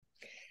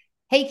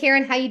Hey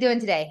Kieren, how you doing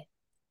today?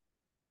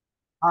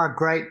 Oh,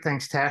 great.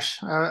 Thanks,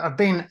 Tash. I've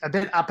been a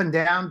bit up and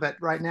down, but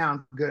right now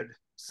I'm good.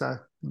 So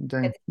I'm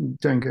doing That's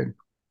doing good.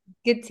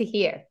 good to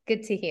hear.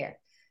 Good to hear.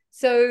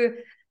 So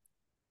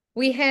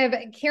we have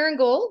Kieren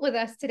Gaul with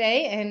us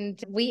today, and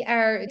we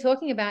are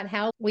talking about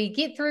how we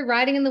get through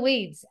riding in the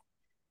weeds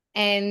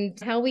and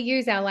how we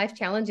use our life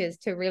challenges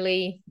to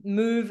really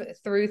move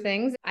through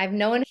things. I've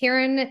known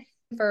Kieren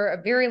for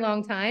a very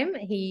long time.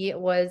 He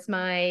was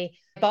my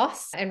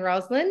boss in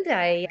Roseland.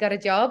 I got a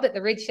job at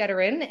the Red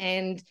Shutter Inn,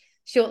 and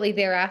shortly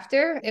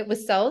thereafter, it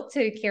was sold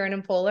to Kieren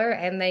and Paula,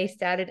 and they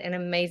started an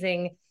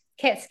amazing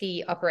cat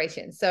ski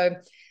operation. So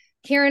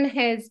Kieren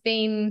has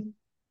been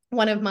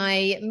one of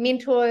my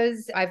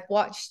mentors. I've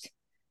watched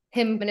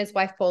him and his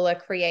wife Paula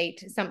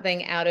create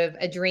something out of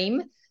a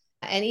dream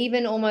and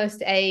even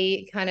almost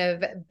a kind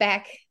of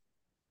back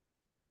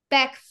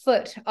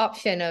foot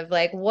option of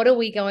like, what are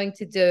we going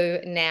to do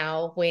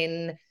now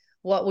when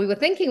what we were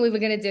thinking we were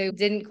going to do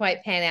didn't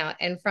quite pan out?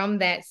 And from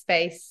that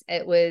space,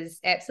 it was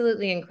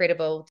absolutely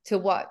incredible to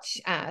watch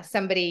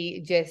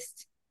somebody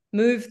just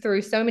move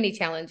through so many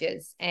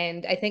challenges.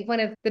 And I think one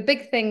of the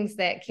big things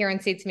that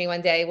Kieren said to me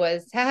one day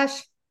was,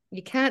 Tash,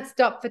 you can't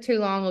stop for too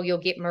long or you'll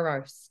get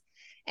morose.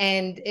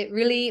 And it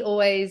really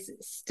always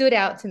stood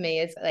out to me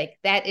as like,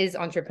 that is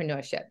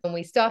entrepreneurship. When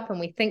we stop and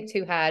we think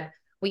too hard,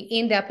 we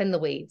end up in the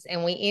weeds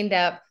and we end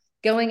up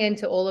going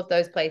into all of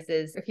those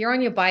places. If you're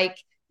on your bike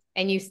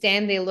and you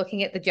stand there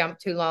looking at the jump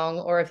too long,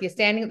 or if you're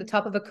standing at the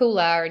top of a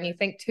couloir and you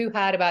think too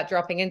hard about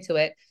dropping into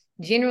it,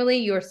 generally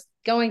you're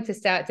going to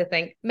start to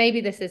think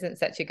maybe this isn't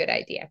such a good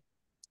idea.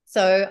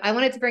 So I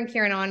wanted to bring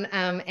Kieren on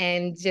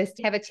and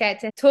just have a chat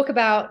to talk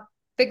about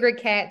Big Rig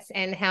Cats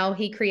and how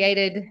he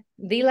created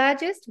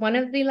one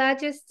of the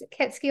largest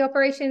cat ski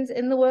operations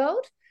in the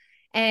world,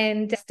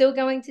 and still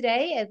going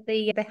today at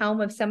the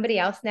helm of somebody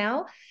else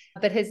now,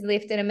 but has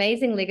left an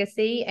amazing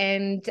legacy.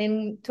 And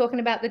in talking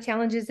about the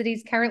challenges that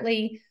he's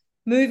currently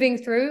moving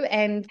through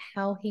and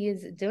how he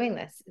is doing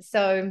this.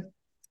 So,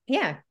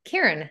 yeah,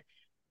 Kieren,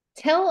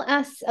 tell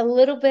us a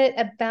little bit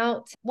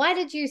about why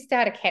did you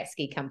start a cat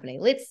ski company?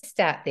 Let's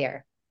start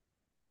there.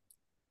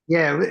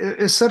 Yeah, it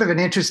was sort of an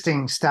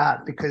interesting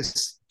start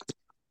because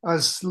I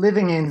was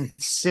living in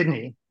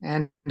Sydney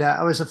and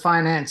I was a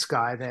finance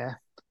guy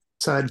there.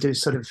 So I'd do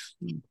sort of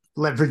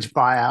leverage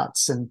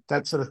buyouts and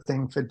that sort of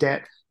thing for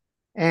debt.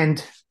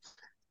 And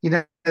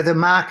the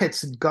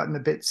markets had gotten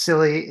a bit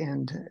silly,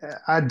 and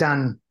I'd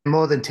done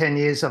more than 10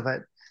 years of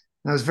it.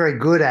 And I was very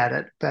good at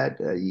it, but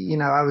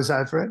I was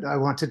over it. I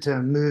wanted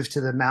to move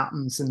to the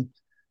mountains and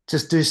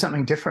just do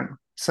something different.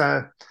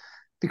 So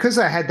because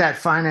I had that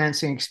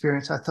financing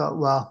experience, I thought,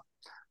 well,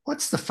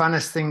 what's the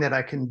funnest thing that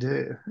I can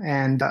do?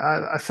 And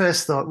I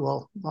first thought,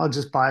 well, I'll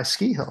just buy a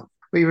ski hill.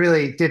 We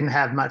really didn't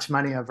have much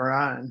money of our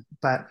own,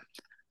 but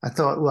I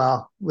thought,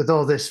 well, with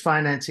all this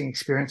financing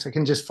experience, I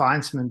can just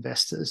find some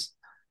investors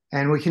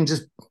and we can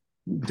just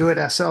do it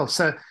ourselves.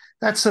 So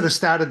that sort of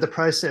started the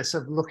process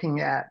of looking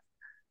at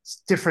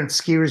different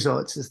ski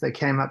resorts as they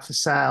came up for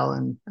sale.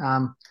 And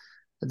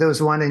there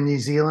was one in New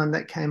Zealand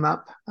that came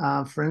up,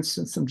 for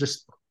instance.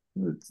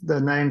 The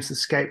names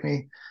escape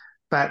me,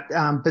 but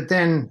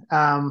then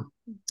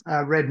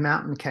Red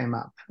Mountain came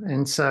up,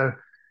 and so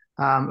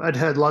I'd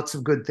heard lots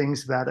of good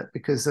things about it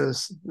because there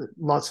was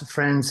lots of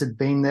friends had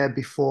been there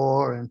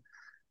before and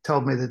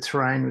told me the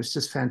terrain was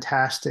just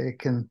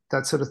fantastic and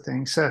that sort of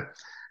thing.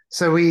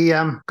 So we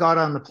got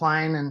on the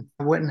plane and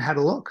went and had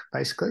a look,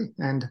 basically.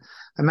 And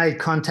I made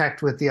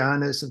contact with the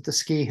owners of the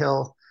ski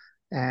hill,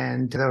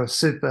 and they were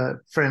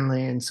super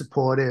friendly and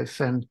supportive.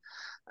 And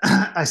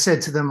I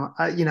said to them,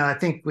 I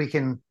think we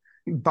can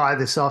buy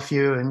this off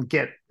you and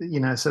get,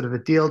 sort of a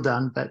deal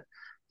done, but,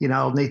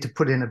 I'll need to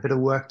put in a bit of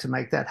work to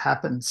make that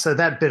happen. So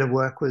that bit of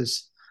work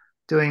was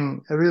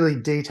doing a really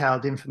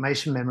detailed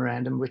information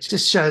memorandum, which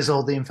just shows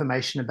all the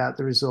information about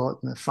the resort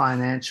and the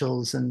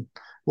financials and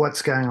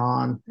what's going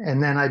on. And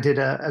then I did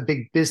a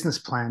big business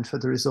plan for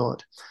the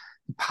resort.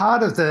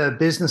 Part of the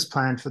business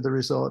plan for the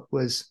resort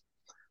was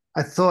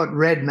I thought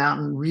Red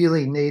Mountain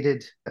really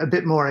needed a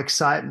bit more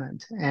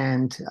excitement.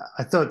 And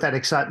I thought that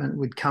excitement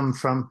would come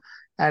from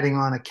adding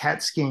on a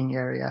cat skiing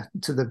area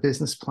to the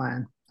business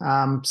plan.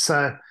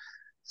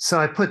 So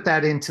I put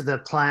that into the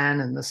plan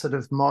and the sort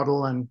of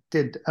model and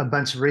did a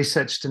bunch of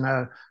research to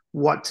know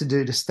what to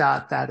do to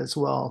start that as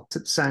well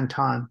at the same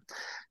time.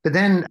 But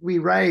then we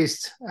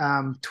raised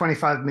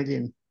 $25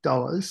 million,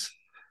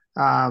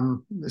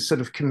 sort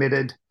of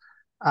committed.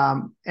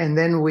 And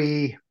then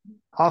we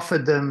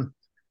offered them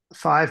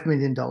 $5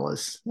 million,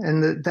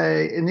 and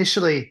they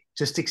initially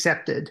just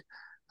accepted,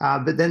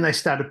 but then they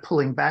started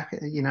pulling back,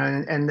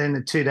 and then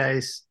the 2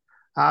 days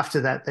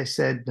after that they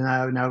said,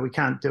 no, we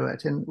can't do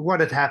it. And what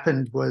had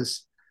happened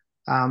was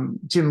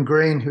Jim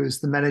Green, who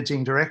is the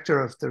managing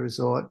director of the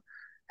resort,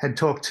 had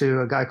talked to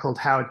a guy called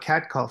Howard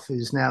Katkoff,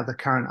 who's now the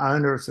current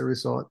owner of the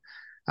resort,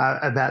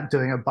 about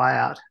doing a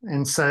buyout.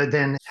 And so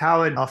then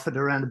Howard offered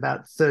around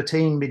about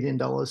 $13 million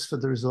for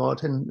the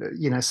resort.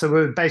 And, so we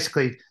were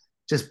basically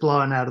just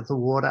blown out of the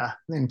water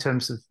in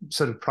terms of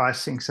sort of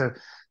pricing. So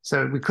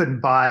So we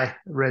couldn't buy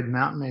Red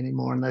Mountain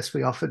anymore unless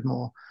we offered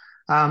more.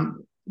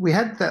 We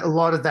had a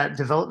lot of that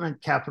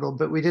development capital,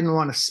 but we didn't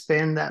want to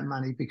spend that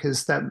money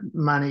because that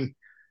money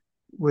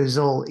was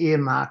all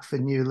earmarked for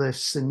new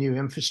lifts and new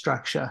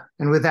infrastructure.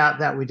 And without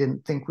that, we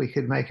didn't think we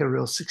could make a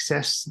real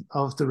success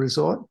of the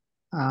resort.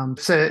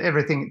 So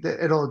everything,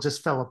 it all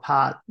just fell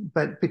apart.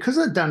 But because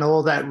I'd done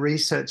all that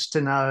research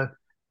to know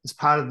as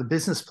part of the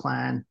business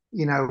plan,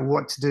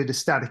 what to do to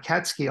start a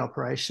cat ski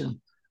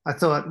operation, I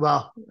thought,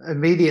 well,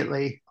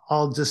 immediately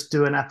I'll just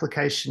do an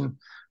application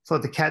for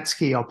the cat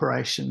ski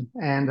operation.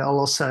 And I'll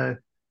also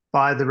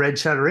buy the Red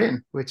Shutter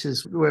Inn, which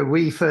is where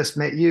we first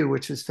met you,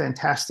 which was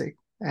fantastic.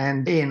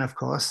 And Ian, of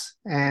course.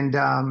 And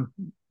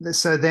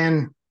so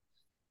then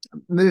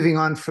moving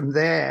on from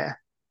there,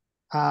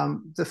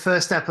 the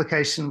first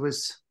application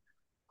was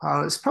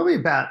it's probably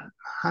about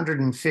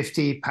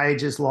 150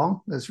 pages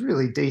long. It was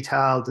really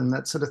detailed and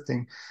that sort of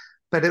thing.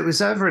 But it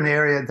was over an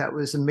area that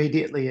was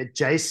immediately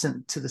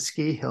adjacent to the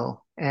ski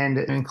hill, and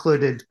it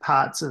included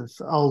parts of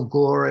Old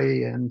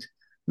Glory and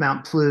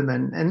Mount Plume.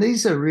 And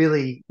these are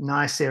really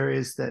nice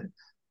areas that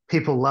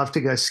people love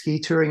to go ski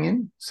touring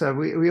in. So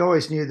we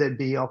always knew there'd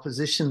be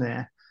opposition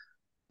there.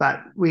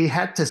 But we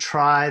had to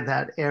try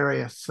that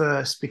area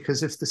first,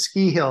 because if the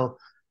ski hill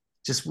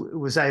just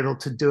was able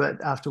to do it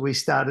after we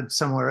started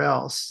somewhere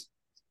else,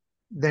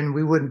 then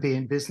we wouldn't be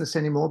in business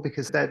anymore,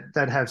 because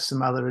that'd have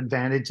some other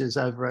advantages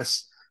over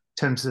us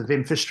in terms of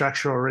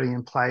infrastructure already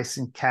in place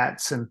and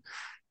cats, and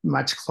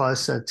much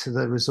closer to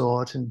the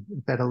resort and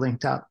better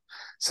linked up.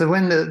 So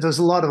when there was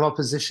a lot of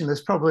opposition,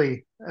 there's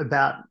probably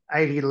about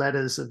 80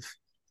 letters of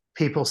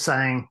people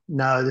saying,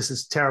 no, this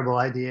is a terrible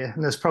idea.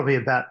 And there's probably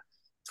about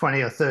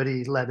 20 or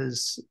 30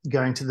 letters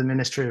going to the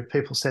ministry of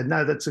people said,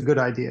 no, that's a good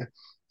idea.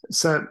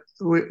 So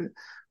when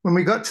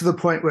we got to the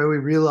point where we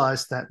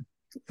realized that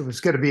it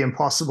was going to be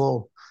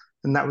impossible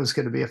and that was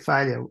going to be a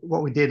failure,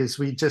 what we did is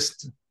we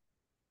just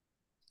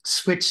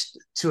switched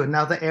to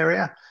another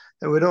area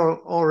that we'd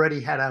already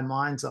had our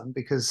minds on,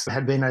 because it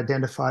had been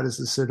identified as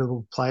a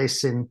suitable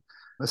place in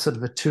a sort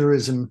of a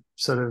tourism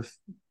sort of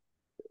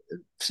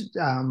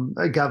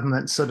a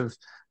government sort of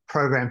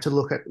program to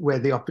look at where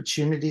the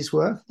opportunities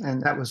were,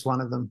 and that was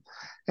one of them.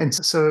 And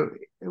so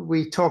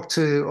we talked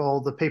to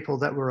all the people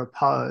that were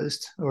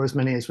opposed, or as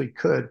many as we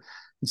could,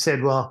 and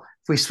said, well,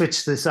 if we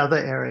switch to this other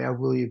area,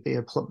 will you be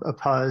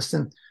opposed?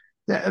 And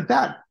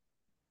about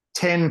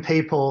 10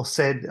 people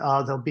said,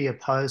 oh, they'll be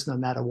opposed no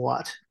matter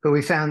what. But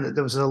we found that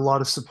there was a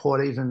lot of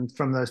support even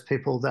from those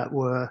people that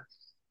were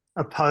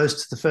opposed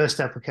to the first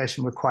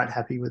application, were quite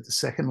happy with the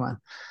second one.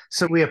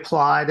 So we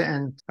applied,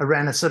 and I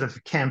ran a sort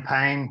of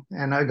campaign,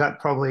 and I got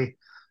probably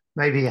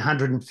maybe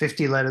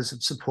 150 letters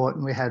of support,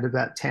 and we had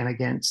about 10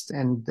 against.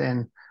 And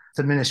then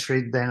the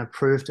ministry then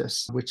approved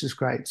us, which is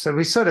great. So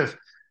we sort of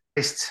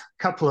faced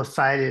a couple of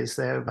failures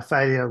there. A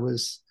failure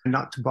was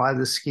not to buy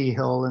the ski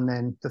hill, and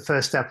then the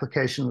first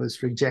application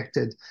was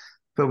rejected,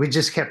 but we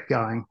just kept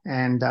going.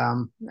 And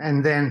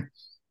then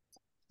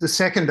the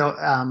second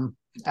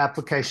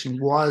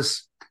application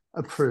was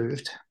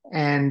approved,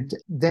 and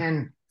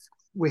then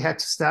we had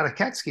to start a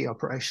cat ski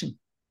operation.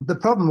 The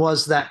problem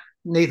was that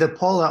neither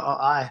Paula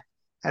or I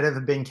had ever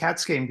been cat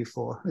skiing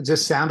before. It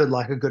just sounded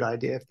like a good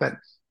idea, but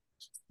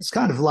it's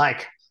kind of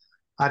like,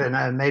 I don't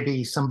know,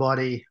 maybe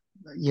somebody,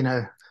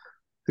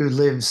 who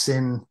lives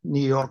in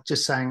New York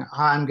just saying,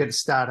 I'm going to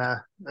start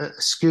a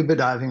scuba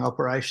diving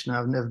operation.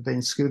 I've never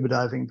been scuba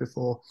diving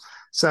before.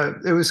 So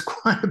it was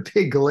quite a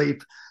big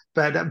leap,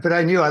 but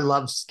I knew I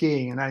loved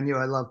skiing, and I knew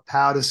I loved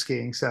powder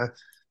skiing. So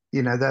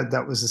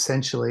that was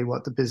essentially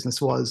what the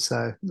business was.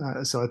 So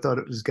I thought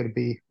it was going to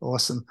be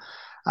awesome.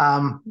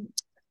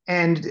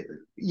 And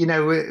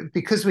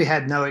because we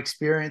had no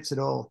experience at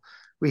all,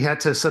 we had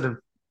to sort of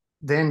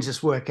then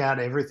just work out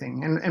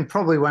everything. And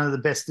probably one of the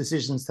best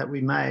decisions that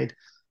we made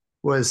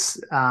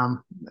was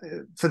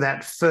for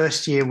that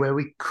first year, where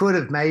we could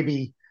have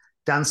maybe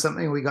done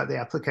something. We got the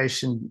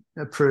application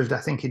approved, I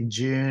think, in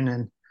June,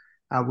 and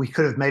we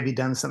could have maybe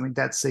done something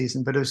that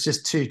season, but it was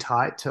just too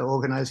tight to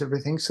organize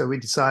everything. So we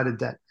decided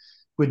that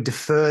we'd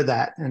defer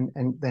that and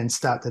then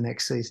start the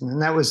next season. And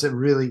that was a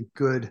really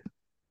good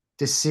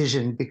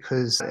decision,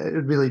 because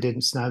it really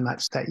didn't snow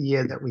much that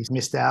year that we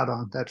missed out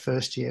on, that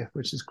first year,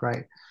 which is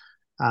great.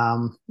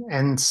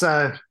 And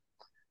so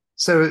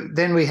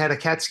then we had a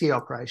cat ski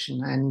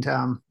operation, and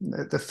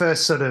the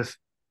first sort of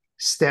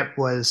step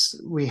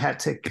was we had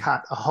to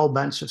cut a whole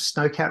bunch of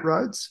snowcat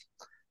roads,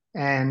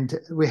 and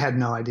we had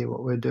no idea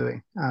what we were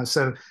doing.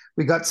 So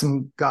we got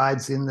some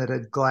guides in that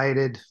had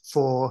gladed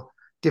for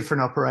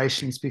different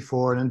operations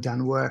before and had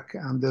done work.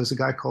 There was a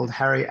guy called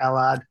Harry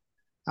Allard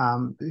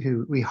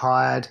who we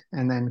hired,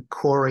 and then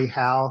Corey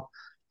Howe,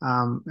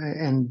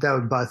 and they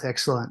were both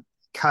excellent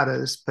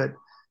cutters. But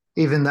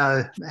even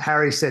though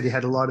Harry said he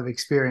had a lot of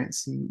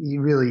experience, he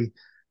really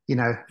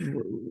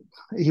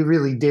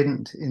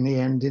didn't in the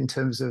end, in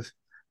terms of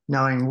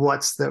knowing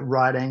what's the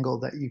right angle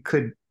that you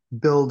could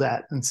build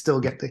at and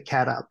still get the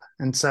cat up.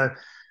 And so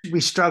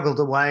we struggled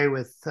away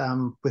with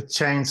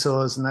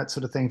chainsaws and that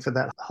sort of thing for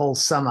that whole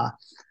summer,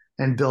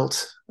 and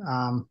built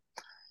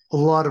a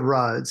lot of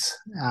roads.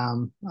 I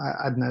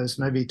don't know, it was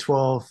maybe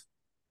 12,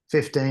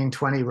 15,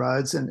 20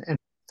 roads, and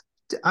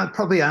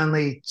probably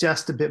only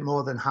just a bit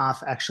more than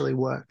half actually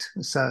worked.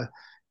 So,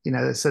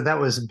 so that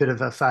was a bit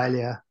of a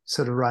failure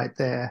sort of right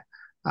there.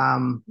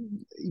 Um,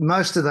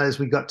 Most of those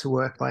we got to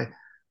work by,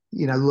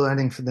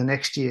 learning for the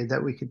next year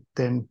that we could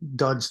then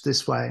dodge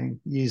this way and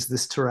use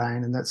this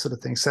terrain and that sort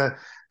of thing. So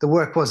the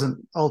work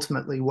wasn't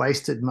ultimately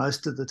wasted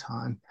most of the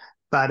time,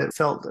 but it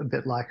felt a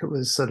bit like it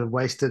was sort of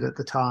wasted at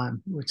the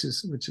time, which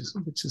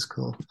is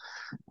cool.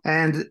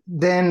 And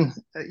then,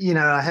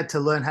 I had to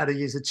learn how to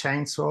use a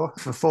chainsaw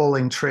for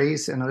falling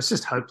trees, and it was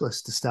just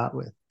hopeless to start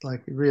with,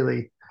 like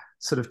really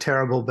sort of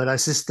terrible. But I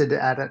assisted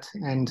at it,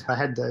 and I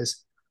had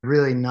those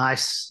really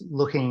nice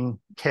looking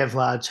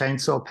Kevlar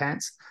chainsaw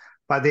pants.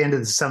 By the end of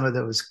the summer,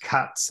 there was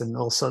cuts and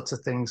all sorts of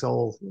things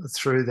all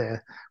through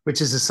there,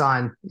 which is a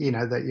sign,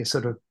 that you're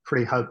sort of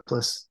pretty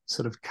hopeless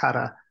sort of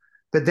cutter.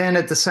 But then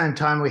at the same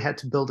time, we had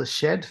to build a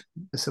shed.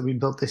 So we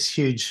built this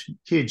huge,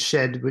 huge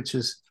shed, which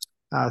was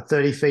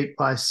 30 feet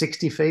by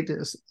 60 feet,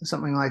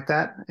 something like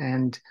that.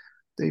 And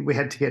we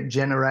had to get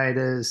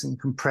generators and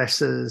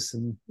compressors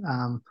and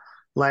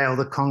lay all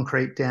the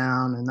concrete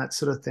down and that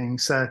sort of thing.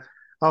 So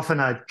often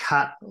I'd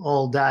cut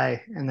all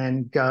day and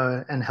then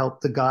go and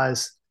help the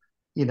guys,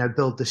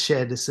 build the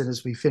shed as soon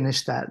as we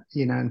finished that,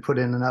 and put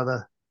in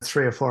another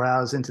 3 or 4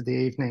 hours into the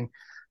evening,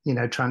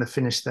 trying to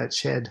finish that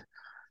shed.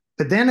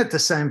 But then at the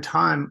same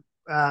time,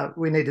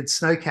 we needed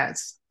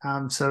snowcats.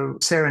 So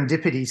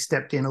serendipity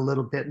stepped in a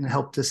little bit and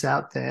helped us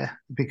out there,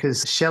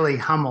 because Shelley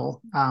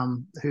Hummel,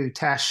 who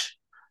Tash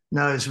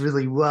knows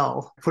really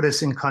well, put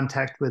us in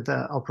contact with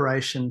the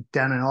operation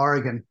down in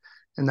Oregon,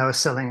 and they were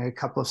selling a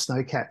couple of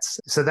snowcats.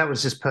 So that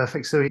was just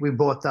perfect. So we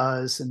bought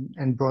those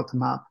and brought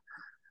them up.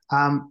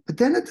 But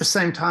then at the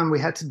same time, we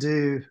had to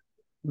do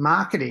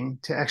marketing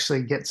to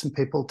actually get some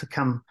people to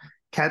come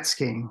cat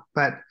skiing.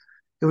 But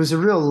it was a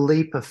real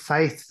leap of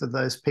faith for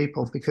those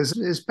people, because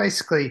it was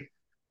basically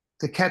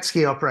the cat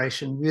ski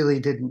operation really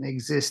didn't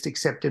exist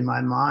except in my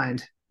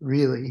mind,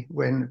 really,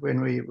 when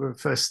we were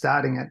first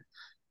starting it.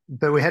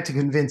 But we had to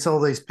convince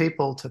all these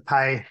people to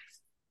pay,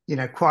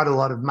 quite a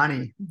lot of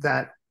money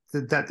that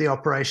the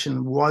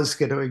operation was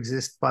going to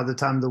exist by the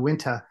time the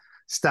winter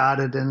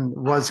started, and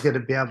was going to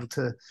be able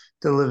to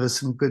deliver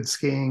some good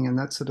skiing and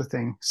that sort of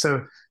thing.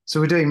 So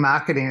we're doing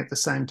marketing at the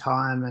same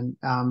time,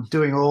 and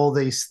doing all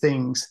these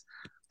things.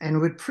 And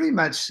we'd pretty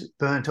much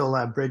burnt all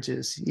our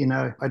bridges.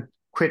 I'd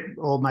quit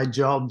all my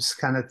jobs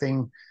kind of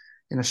thing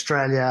in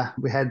Australia.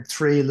 We had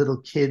 3 little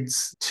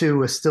kids. 2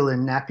 were still in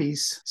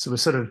nappies. So we're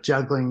sort of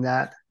juggling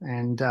that.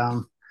 And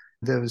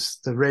there was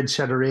the Red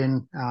Shutter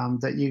Inn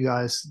that you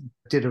guys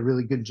did a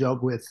really good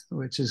job with,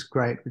 which is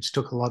great, which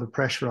took a lot of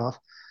pressure off.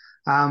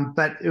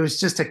 But it was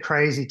just a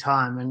crazy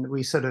time. And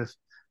we sort of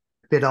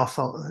bit off,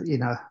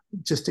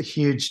 just a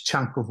huge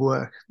chunk of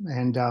work.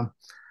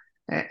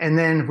 And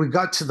then we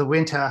got to the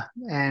winter,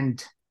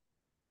 and,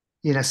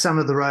 some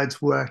of the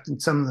roads worked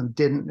and some of them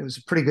didn't. It was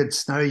a pretty good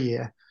snow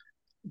year,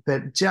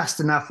 but just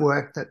enough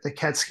work that the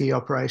cat ski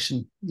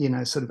operation,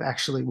 sort of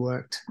actually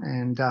worked.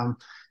 And,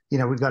 we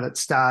got it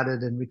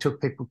started, and we took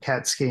people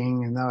cat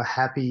skiing, and they were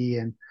happy.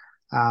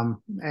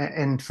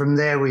 And from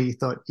there we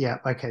thought, yeah,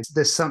 okay,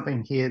 there's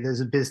something here.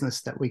 There's a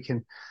business that we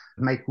can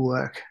make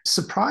work.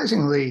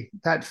 Surprisingly,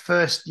 that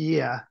first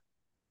year,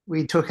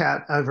 we took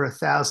out over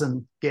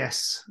 1,000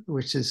 guests,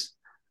 which is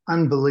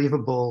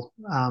unbelievable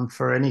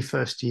for any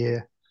first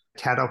year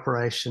cat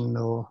operation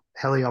or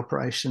heli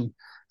operation,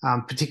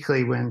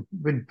 particularly when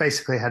we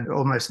basically had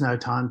almost no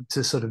time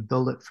to sort of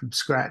build it from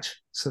scratch,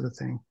 sort of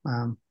thing.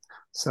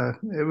 So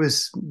it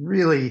was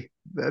really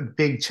a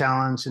big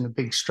challenge and a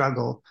big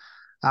struggle.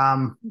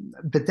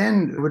 But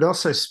then we'd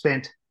also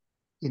spent,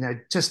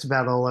 just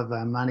about all of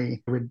our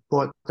money. We'd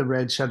bought the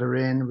Red Shutter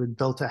Inn, we'd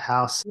built a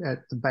house at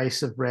the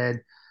base of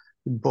Red,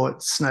 we bought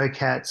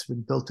snowcats,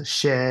 we'd built a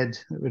shed,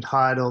 we'd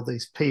hired all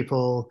these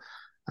people,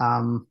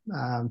 done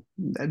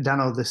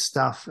all this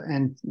stuff.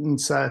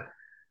 And so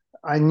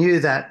I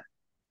knew that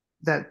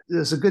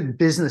there's a good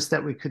business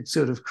that we could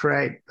sort of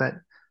create, but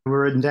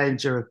we're in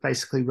danger of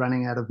basically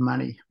running out of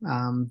money.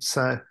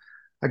 So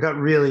I got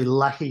really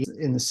lucky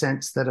in the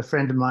sense that a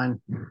friend of mine,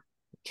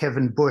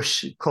 Kevin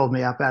Bush, called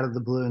me up out of the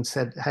blue and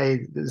said,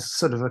 hey, there's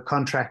sort of a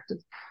contract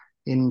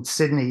in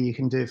Sydney you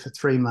can do for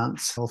 3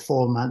 months or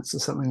 4 months or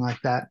something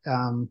like that,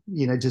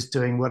 just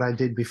doing what I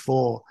did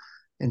before.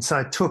 And so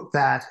I took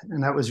that,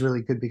 and that was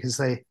really good because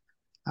they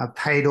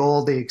paid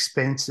all the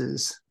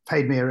expenses,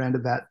 paid me around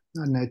about,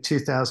 I don't know,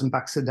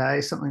 $2,000 a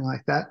day, something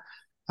like that.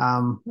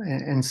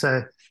 And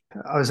so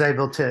I was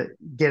able to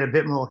get a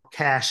bit more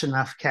cash,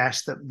 enough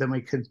cash that then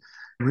we could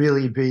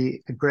really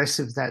be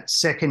aggressive that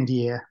second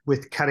year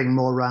with cutting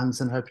more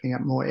runs and opening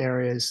up more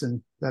areas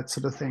and that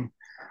sort of thing.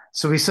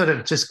 So we sort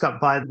of just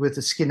got by with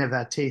the skin of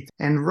our teeth.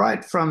 And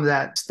right from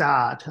that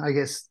start, I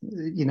guess,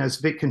 it's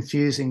a bit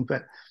confusing,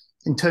 but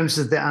in terms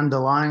of the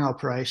underlying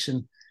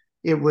operation,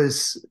 it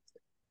was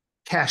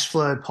cash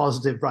flow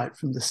positive right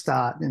from the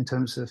start in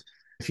terms of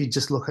if you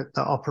just look at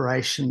the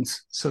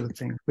operations sort of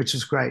thing, which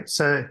is great.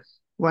 So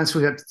once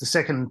we got to the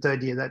second and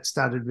third year, that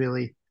started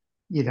really,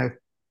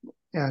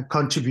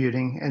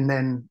 contributing. And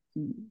then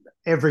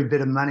every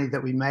bit of money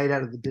that we made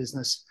out of the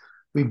business,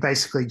 we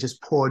basically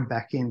just poured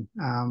back in,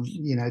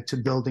 to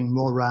building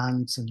more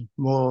runs and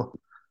more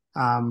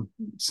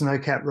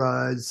snowcat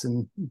roads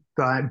and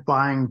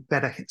buying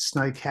better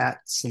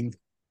snowcats and,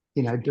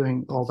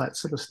 doing all that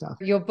sort of stuff.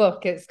 Your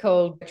book, it's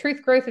called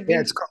Truth, Growth,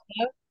 Adventure.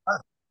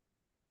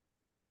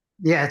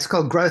 It's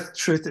called Growth,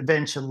 Truth,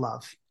 Adventure,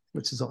 Love,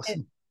 which is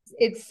awesome.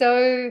 It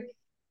so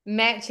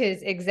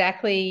matches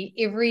exactly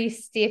every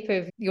step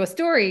of your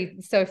story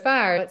so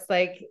far. It's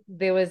like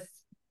there was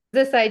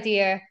this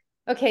idea,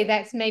 okay,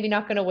 that's maybe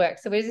not going to work,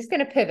 so we're just going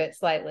to pivot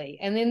slightly.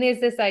 And then there's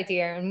this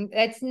idea, and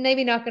that's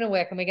maybe not going to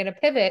work, and we're going to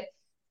pivot.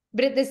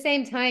 But at the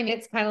same time,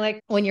 it's kind of like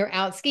when you're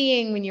out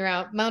skiing, when you're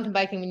out mountain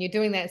biking, when you're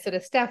doing that sort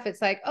of stuff,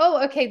 it's like,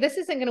 oh, okay, this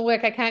isn't going to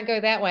work. I can't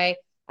go that way.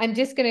 I'm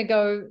just going to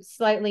go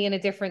slightly in a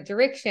different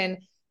direction.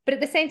 But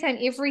at the same time,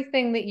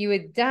 everything that you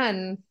had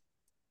done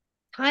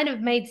kind of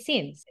made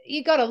sense.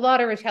 You got a lot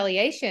of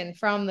retaliation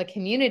from the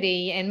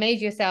community and made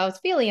yourselves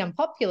fairly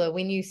unpopular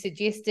when you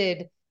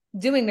suggested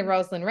doing the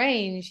Roslyn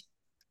Range.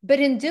 But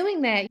in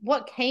doing that,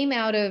 what came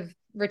out of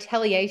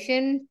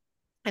retaliation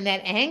and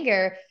that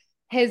anger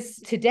has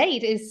to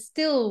date is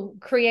still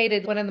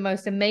created one of the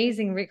most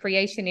amazing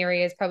recreation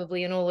areas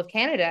probably in all of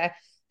Canada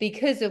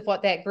because of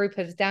what that group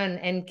has done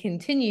and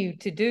continue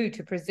to do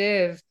to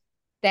preserve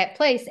that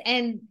place.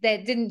 And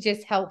that didn't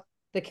just help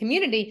the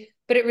community,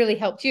 but it really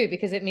helped you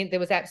because it meant there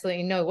was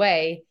absolutely no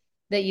way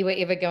that you were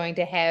ever going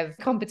to have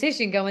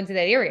competition go into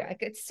that area.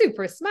 Like, it's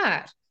super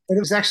smart. It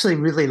was actually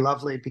really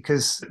lovely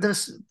because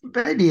there's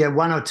maybe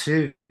one or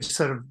two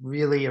sort of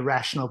really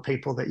irrational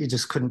people that you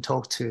just couldn't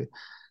talk to.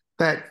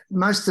 But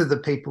most of the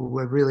people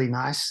were really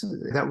nice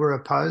that were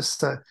opposed.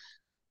 So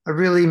I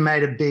really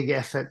made a big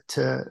effort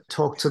to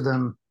talk to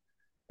them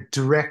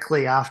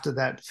directly after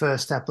that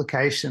first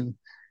application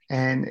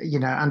and,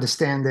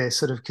 understand their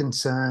sort of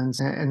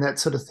concerns and that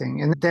sort of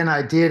thing. And then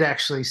I did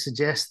actually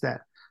suggest that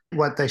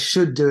what they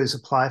should do is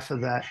apply for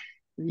that,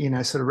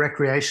 sort of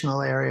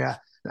recreational area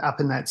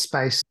up in that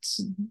space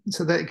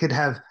so that it could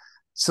have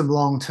some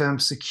long-term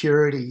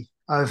security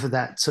over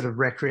that sort of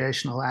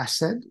recreational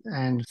asset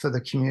and for the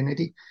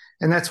community.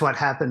 And that's what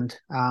happened.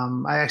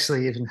 I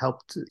actually even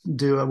helped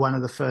do one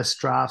of the first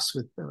drafts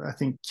with, I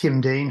think,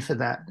 Kim Dean for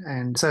that.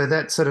 And so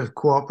that sort of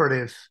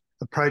cooperative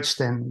approach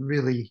then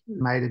really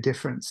made a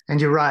difference. And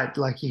you're right,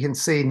 like you can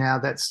see now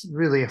that's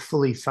really a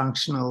fully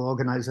functional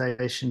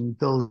organization,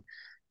 build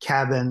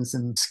cabins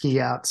and ski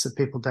outs so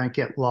people don't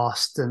get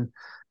lost and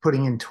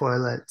putting in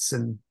toilets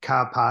and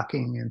car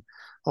parking and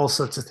all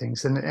sorts of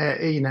things. And,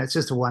 it's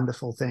just a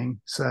wonderful thing.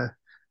 So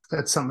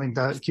that's something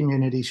the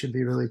community should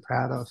be really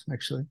proud of,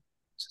 actually.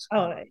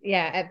 Oh,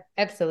 yeah,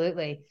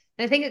 absolutely.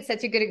 And I think it's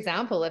such a good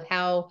example of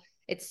how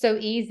it's so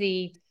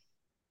easy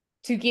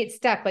to get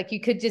stuck. Like, you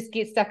could just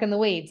get stuck in the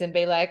weeds and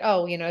be like,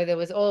 oh, there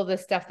was all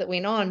this stuff that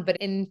went on. But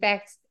in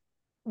fact,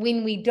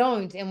 when we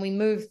don't and we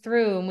move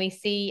through and we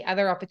see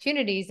other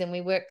opportunities and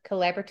we work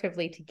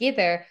collaboratively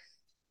together,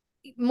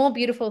 more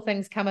beautiful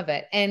things come of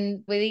it.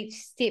 And with each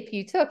step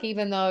you took,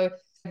 even though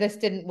this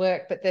didn't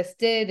work, but this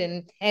did.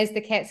 And as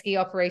the cat ski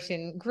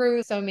operation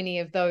grew, so many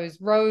of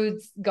those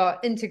roads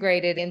got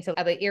integrated into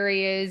other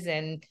areas.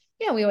 And,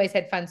 we always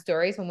had fun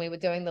stories when we were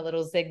doing the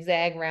little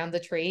zigzag around the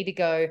tree to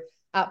go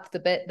up the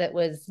bit that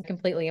was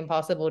completely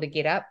impossible to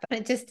get up.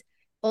 It just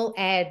all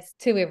adds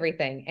to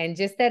everything. And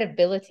just that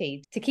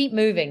ability to keep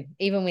moving,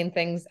 even when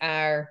things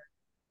are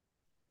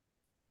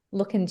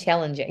looking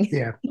challenging.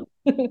 Yeah.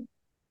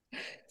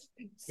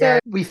 So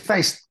we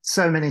faced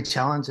so many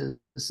challenges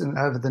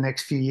over the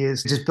next few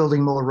years, just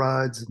building more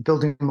roads,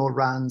 building more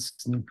runs.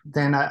 And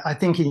then I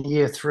think in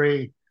year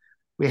 3,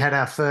 we had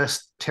our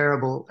first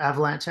terrible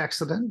avalanche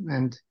accident.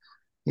 And,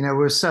 we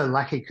were so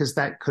lucky because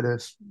that could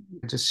have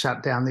just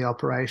shut down the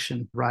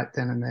operation right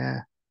then and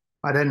there.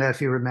 I don't know if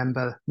you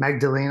remember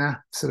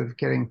Magdalena sort of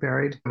getting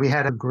buried. We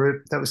had a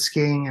group that was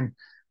skiing and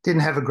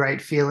didn't have a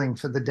great feeling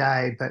for the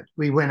day, but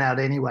we went out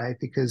anyway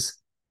because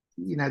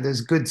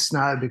there's good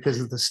snow because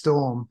of the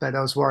storm, but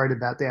I was worried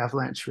about the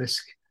avalanche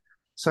risk.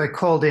 So I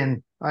called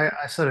in,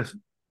 I sort of,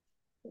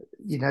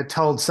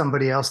 told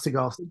somebody else to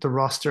go off the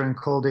roster and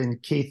called in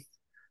Keith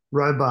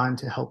Robine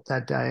to help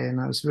that day. And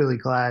I was really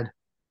glad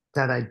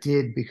that I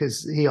did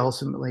because he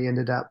ultimately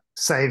ended up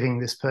saving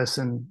this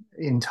person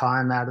in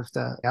time out of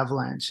the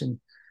avalanche. And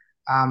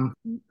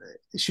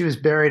she was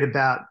buried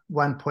about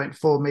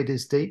 1.4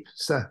 meters deep.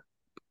 So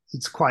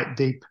it's quite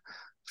deep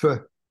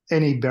for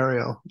any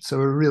burial. So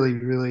we're really,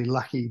 really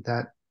lucky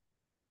that,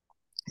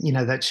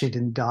 that she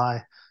didn't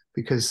die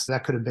because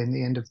that could have been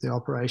the end of the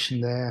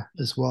operation there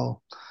as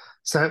well.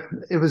 So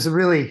it was a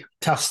really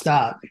tough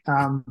start,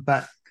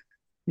 but,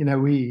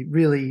 we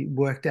really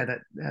worked at it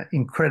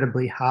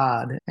incredibly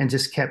hard and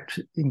just kept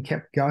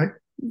going.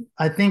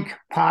 I think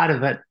part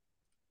of it,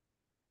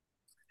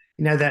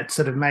 that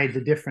sort of made the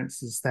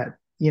difference is that,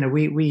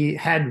 we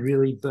had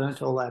really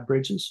burnt all our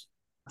bridges.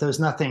 There was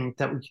nothing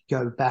that we could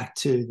go back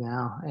to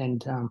now.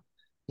 And,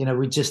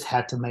 we just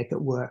had to make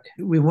it work.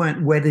 We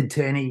weren't wedded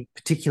to any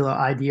particular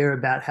idea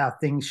about how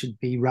things should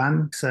be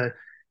run. So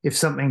if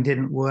something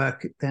didn't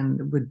work,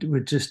 then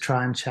we'd just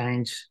try and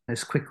change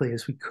as quickly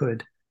as we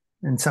could.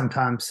 And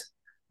sometimes,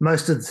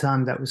 most of the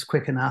time, that was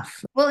quick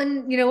enough. Well,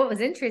 and what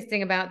was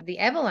interesting about the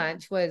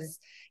avalanche was,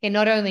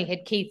 not only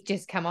had Keith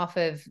just come off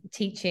of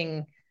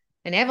teaching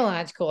an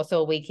avalanche course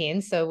all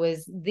weekend, so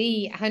was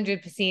the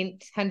 100%,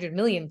 100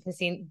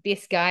 million%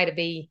 best guy to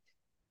be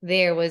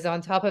there, was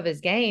on top of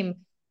his game.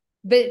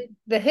 But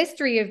the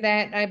history of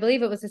that, I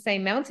believe it was the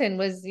same mountain,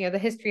 was, the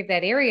history of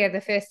that area, the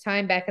first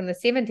time back in the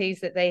 70s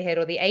that they had,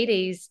 or the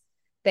 80s,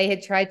 they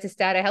had tried to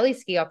start a heli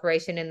ski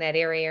operation in that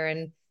area.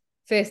 And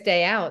first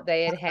day out,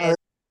 they had.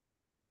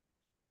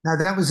 No,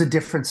 that was a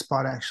different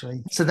spot,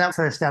 actually. So that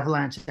first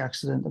avalanche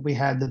accident that we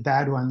had, the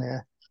bad one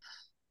there,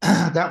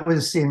 that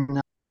was in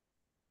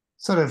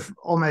sort of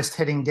almost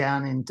heading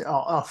down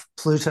off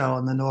Pluto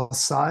on the north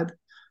side.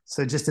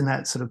 So just in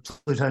that sort of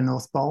Pluto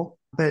North Pole.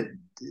 But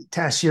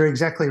Tash, you're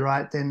exactly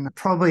right. Then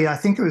probably, I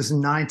think it was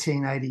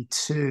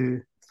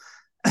 1982,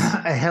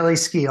 a heli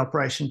ski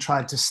operation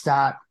tried to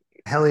start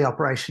a heli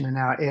operation in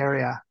our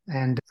area.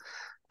 And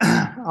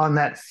on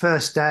that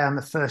first day, on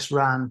the first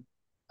run,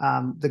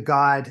 the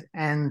guide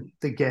and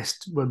the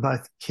guest were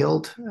both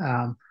killed.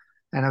 And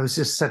it was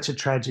just such a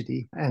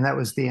tragedy. And that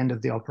was the end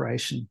of the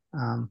operation,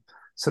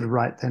 sort of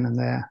right then and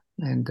there.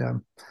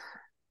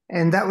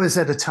 And that was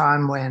at a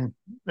time when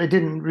they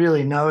didn't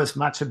really know as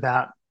much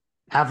about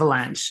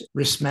avalanche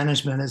risk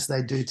management as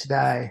they do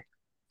today.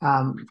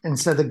 And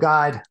so the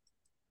guide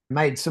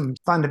made some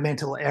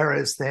fundamental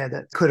errors there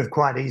that could have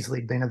quite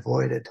easily been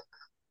avoided.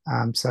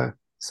 So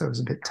it was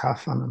a bit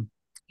tough on them.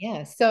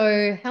 Yeah.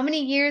 So how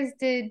many years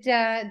did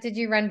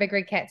you run Big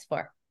Red Cats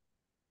for?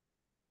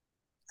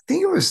 I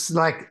think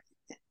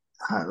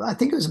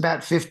it was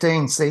about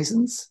 15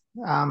 seasons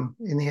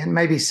in the end,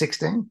 maybe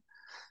 16.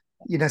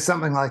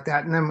 Something like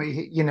that. And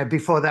then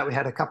before that, we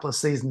had a couple of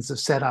seasons of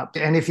setup.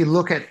 And if you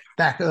look at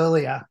back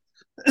earlier,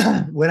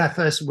 when I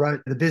first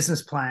wrote the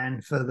business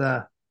plan for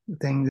the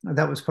thing,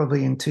 that was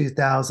probably in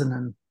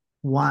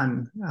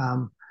 2001.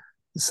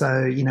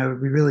 So, we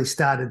really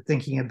started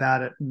thinking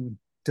about it and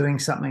doing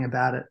something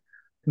about it,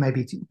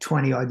 maybe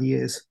 20 odd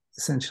years,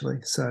 essentially.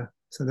 So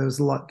there was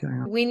a lot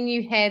going on. When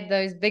you had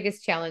those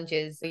biggest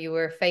challenges, you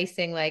were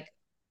facing like,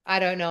 I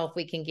don't know if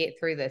we can get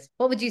through this,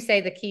 what would you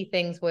say the key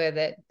things were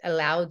that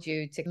allowed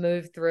you to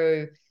move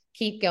through,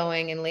 keep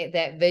going, and let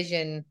that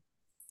vision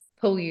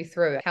pull you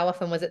through? How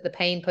often was it the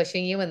pain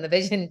pushing you and the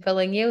vision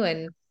pulling you?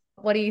 And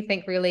what do you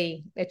think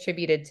really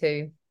attributed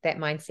to that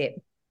mindset?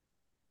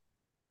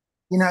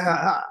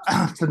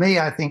 For me,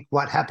 I think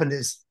what happened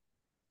is,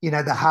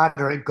 the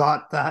harder it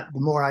got, the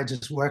more I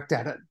just worked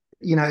at it.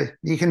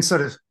 You can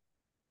sort of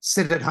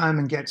sit at home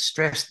and get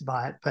stressed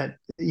by it, but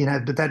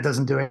that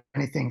doesn't do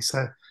anything.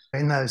 So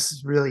in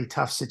those really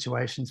tough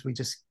situations, we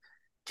just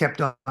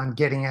kept on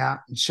getting out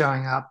and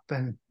showing up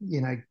and,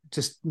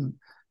 just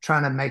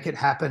trying to make it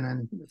happen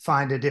and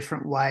find a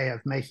different way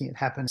of making it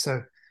happen.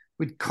 So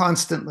we'd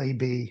constantly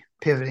be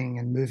pivoting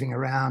and moving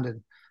around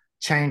and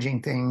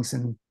changing things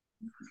and,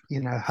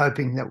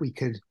 hoping that we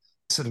could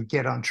sort of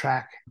get on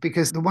track.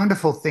 Because the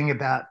wonderful thing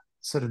about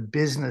sort of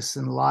business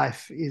and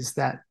life is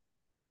that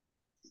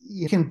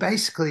you can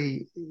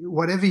basically,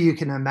 whatever you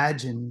can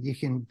imagine, you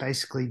can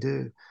basically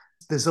do.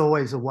 There's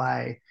always a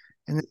way.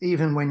 And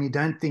even when you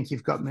don't think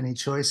you've got many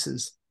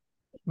choices,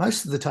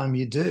 most of the time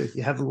you do.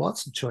 You have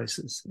lots of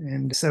choices.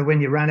 And so when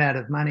you run out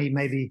of money,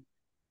 maybe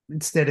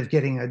instead of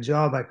getting a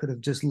job, I could have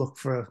just looked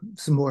for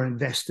some more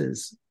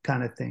investors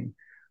kind of thing.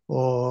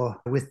 Or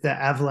with the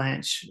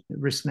avalanche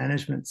risk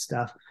management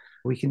stuff,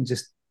 we can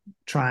just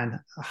try and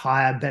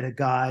hire better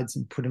guides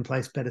and put in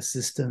place better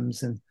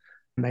systems and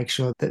make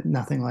sure that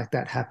nothing like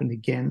that happened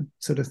again,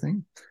 sort of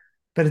thing.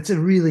 But it's a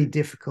really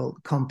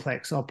difficult,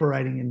 complex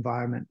operating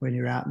environment when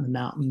you're out in the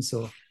mountains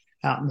or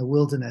out in the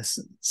wilderness.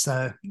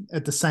 So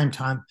at the same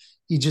time,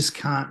 you just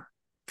can't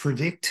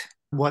predict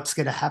what's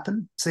going to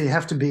happen. So you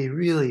have to be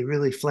really,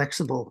 really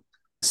flexible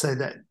so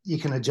that you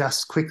can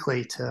adjust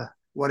quickly to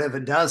whatever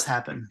does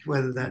happen,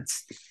 whether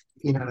that's,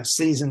 a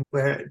season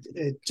where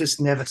it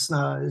just never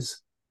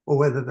snows, or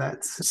whether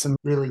that's some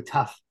really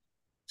tough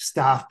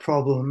staff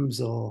problems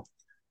or,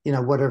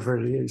 whatever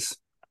it is.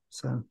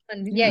 So,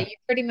 yeah, you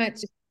pretty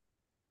much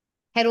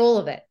had all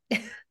of it.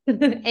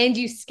 And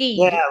you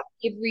skied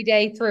every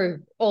day through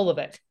all of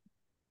it.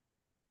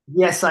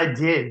 Yes, I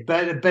did.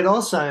 But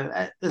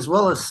also, as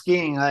well as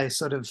skiing, I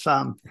sort of,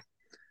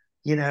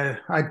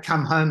 I'd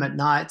come home at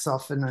nights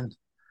often and,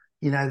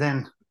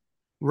 then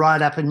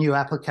write up a new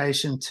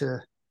application to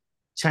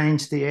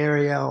change the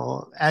area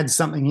or add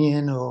something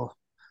in or,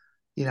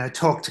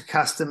 talk to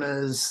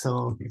customers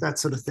or that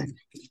sort of thing.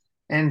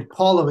 And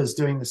Paula was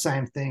doing the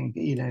same thing.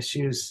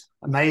 She was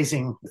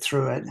amazing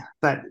through it.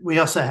 But we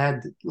also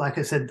had, like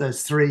I said,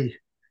 those 3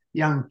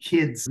 young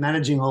kids.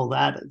 Managing all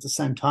that at the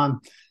same time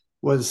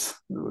was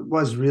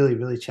really,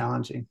 really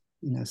challenging.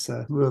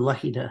 So we were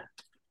lucky to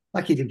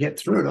get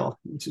through it all,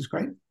 which is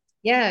great.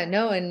 Yeah,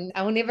 no, and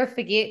I will never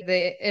forget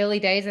the early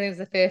days. I think it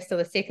was the first or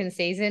the second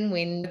season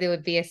when there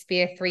would be a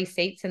spare 3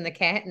 seats in the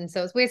cat. And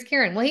so it's, where's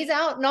Kieren? Well, he's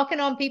out knocking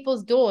on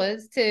people's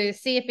doors to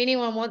see if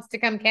anyone wants to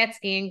come cat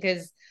skiing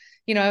because,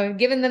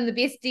 giving them the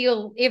best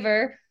deal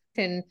ever.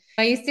 And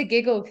I used to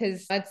giggle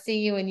because I'd see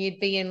you and you'd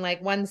be in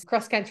like one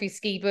cross country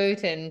ski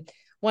boot and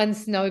one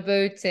snow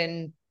boot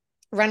and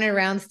running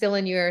around still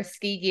in your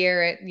ski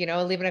gear at,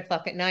 11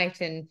 o'clock at night.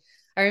 And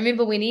I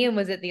remember when Ian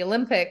was at the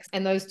Olympics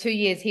and those 2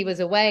 years he was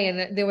away,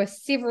 and there were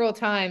several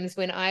times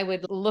when I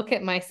would look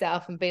at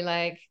myself and be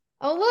like,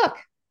 oh, look,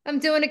 I'm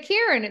doing a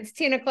Kieren. It's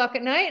 10 o'clock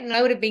at night. And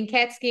I would have been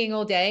cat skiing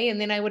all day. And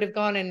then I would have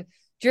gone and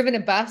driven a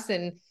bus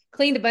and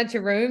cleaned a bunch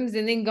of rooms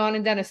and then gone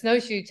and done a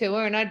snowshoe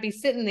tour. And I'd be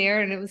sitting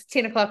there and it was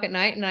 10 o'clock at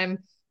night and I'm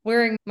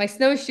wearing my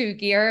snowshoe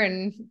gear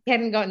and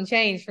hadn't gotten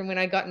changed from when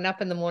I gotten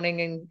up in the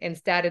morning and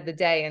started the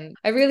day. And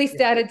I really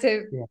started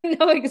to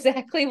know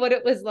exactly what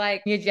it was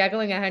like. You're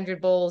juggling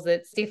 100 balls.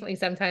 It's definitely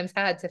sometimes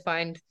hard to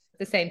find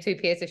the same 2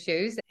 pairs of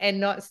shoes and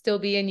not still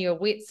be in your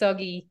wet,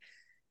 soggy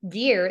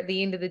gear at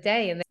the end of the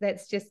day. And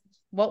that's just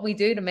what we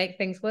do to make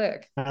things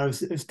work.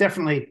 It was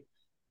definitely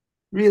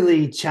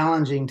really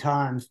challenging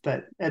times,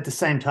 but at the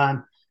same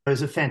time, it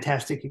was a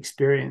fantastic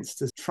experience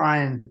to try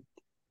and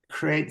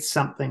create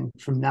something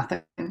from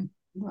nothing.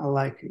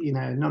 Like,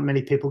 not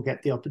many people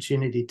get the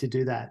opportunity to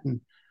do that.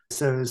 And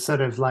so it was sort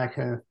of like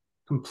a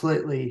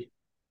completely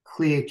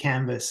clear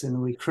canvas,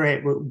 and we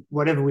create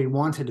whatever we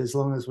wanted as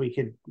long as we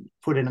could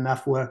put in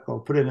enough work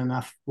or put in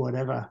enough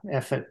whatever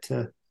effort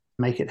to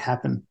make it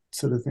happen,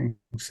 sort of thing.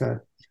 So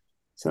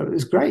it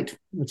was great,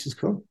 which is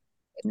cool.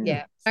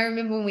 Yeah. I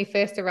remember when we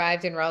first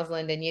arrived in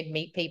Roseland and you'd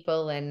meet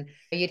people and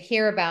you'd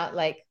hear about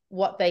like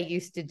what they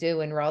used to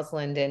do in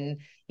Roseland and,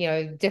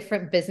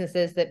 different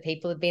businesses that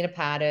people had been a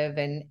part of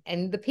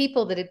and the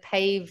people that had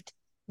paved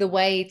the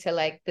way to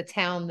like the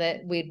town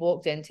that we'd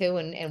walked into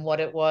and what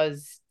it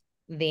was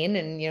then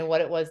and,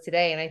 what it was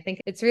today. And I think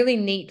it's really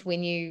neat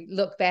when you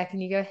look back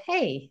and you go,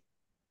 hey,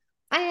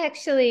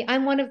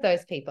 I'm one of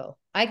those people.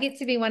 I get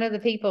to be one of the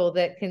people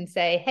that can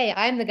say, hey,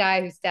 I'm the guy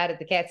who started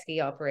the cat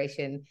ski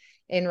operation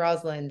in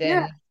Roseland.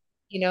 And,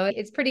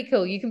 it's pretty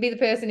cool. You can be the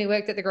person who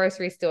worked at the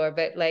grocery store,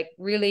 but like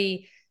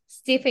really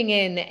stepping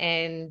in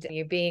and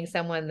you being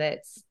someone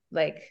that's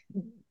like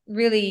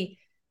really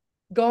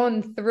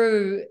gone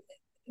through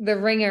the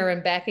ringer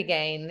and back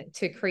again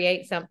to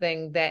create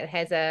something that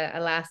has a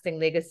lasting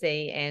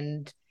legacy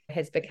and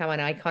has become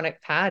an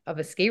iconic part of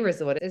a ski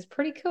resort is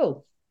pretty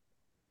cool.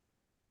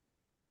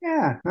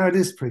 Yeah, no, it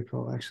is pretty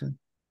cool, actually.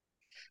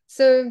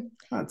 So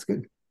that's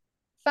good.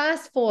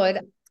 Fast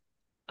forward,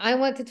 I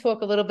want to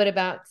talk a little bit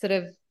about sort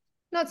of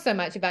not so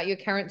much about your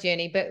current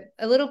journey, but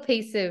a little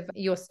piece of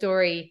your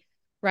story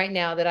right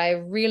now that I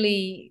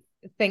really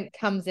think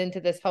comes into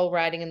this whole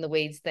riding in the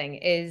weeds thing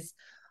is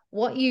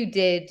what you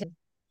did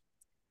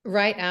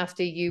right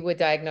after you were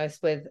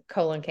diagnosed with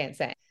colon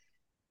cancer.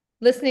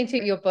 Listening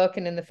to your book,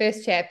 and in the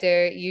first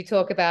chapter, you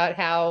talk about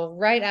how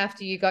right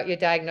after you got your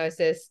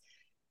diagnosis,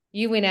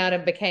 you went out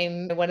and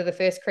became one of the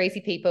first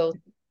crazy people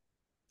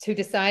to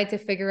decide to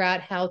figure out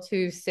how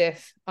to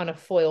surf on a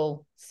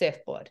foil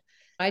surfboard.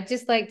 I'd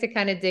just like to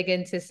kind of dig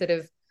into sort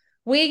of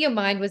where your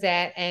mind was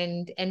at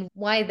and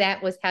why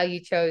that was how you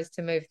chose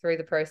to move through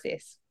the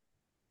process.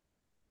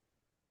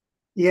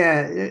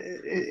 Yeah,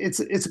 it's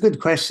a good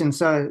question.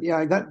 So yeah,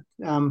 I got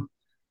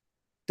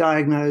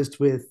diagnosed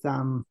with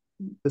the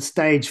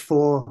stage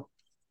 4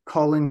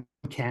 colon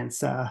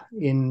cancer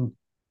in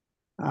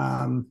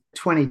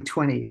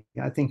 2020,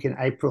 I think in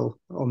April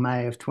or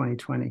May of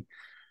 2020.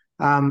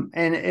 And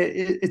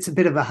it's a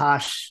bit of a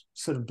harsh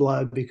sort of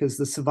blow because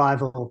the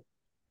survival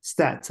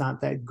stats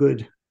aren't that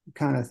good,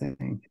 kind of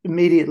thing.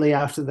 Immediately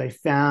after they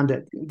found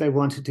it, they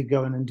wanted to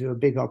go in and do a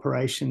big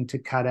operation to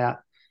cut out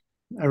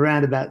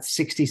around about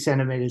 60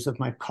 centimeters of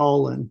my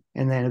colon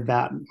and then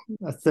about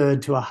a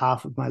third to a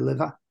half of my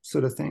liver,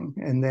 sort of thing.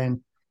 And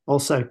then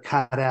also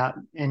cut out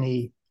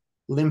any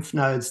lymph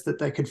nodes that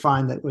they could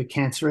find that were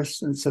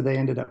cancerous. And so they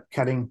ended up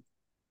cutting,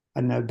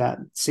 I don't know, about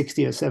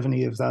 60 or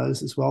 70 of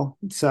those as well.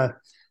 So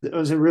it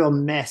was a real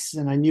mess.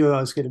 And I knew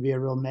I was going to be a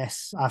real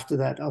mess after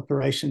that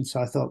operation. So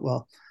I thought,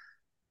 well,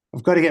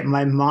 I've got to get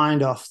my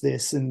mind off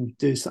this and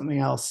do something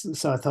else.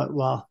 So I thought,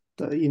 well,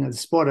 the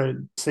sport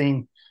I'd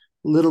seen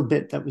a little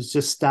bit that was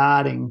just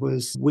starting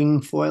was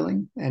wing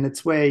foiling. And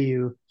it's where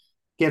you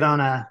get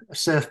on a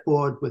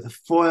surfboard with a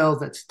foil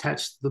that's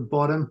attached to the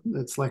bottom.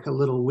 It's like a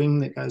little wing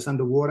that goes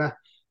underwater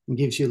and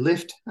gives you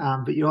lift.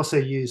 But you also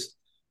use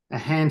a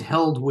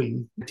handheld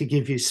wing to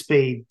give you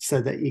speed so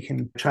that you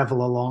can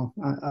travel along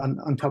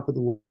on top of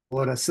the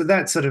water. So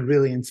that sort of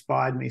really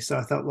inspired me. So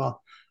I thought,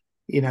 well,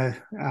 in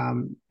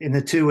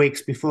the 2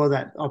 weeks before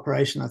that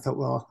operation, I thought,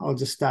 well, I'll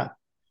just start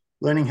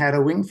learning how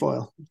to wing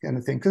foil, kind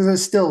of thing, because I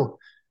was still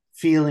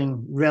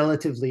feeling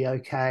relatively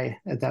okay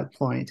at that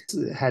point.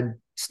 Had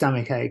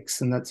stomach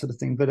aches and that sort of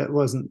thing, but it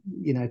wasn't,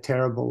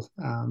 terrible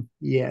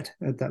yet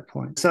at that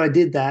point. So I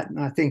did that, and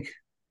I think,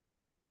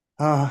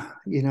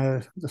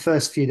 the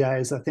first few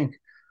days, I think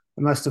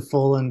I must have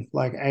fallen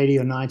like 80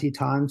 or 90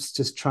 times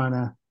just trying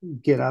to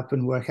get up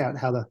and work out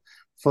how the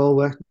foil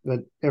worked, but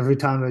every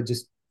time I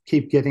just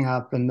keep getting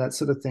up and that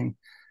sort of thing.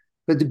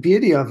 But the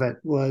beauty of it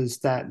was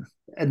that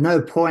at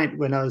no point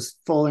when I was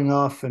falling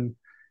off and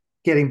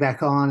getting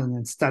back on and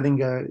then starting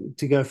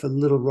to go for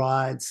little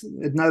rides,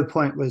 at no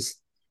point was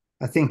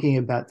I thinking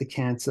about the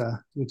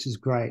cancer, which is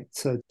great.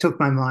 So it took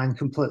my mind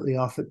completely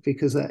off it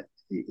because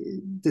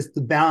the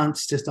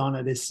balance just on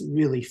it is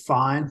really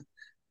fine.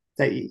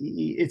 That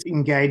it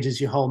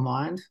engages your whole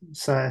mind.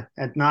 So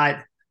at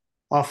night,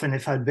 often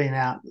if I'd been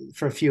out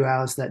for a few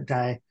hours that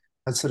day,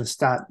 I'd sort of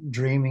start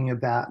dreaming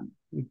about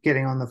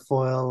getting on the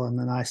foil and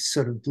the nice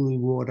sort of blue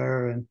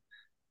water and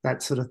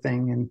that sort of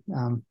thing,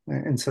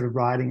 and sort of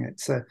riding it.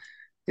 So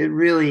it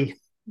really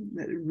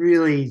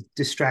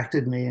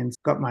distracted me and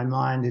got my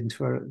mind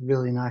into a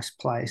really nice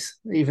place.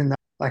 Even though,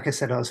 like I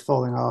said, I was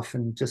falling off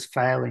and just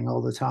failing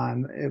all the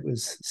time, it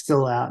was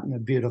still out in a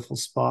beautiful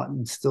spot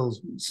and still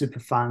super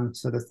fun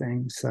sort of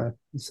thing. So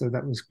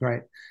that was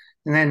great.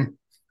 And then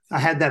I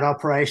had that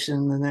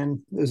operation, and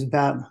then it was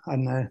about, I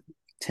don't know,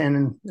 10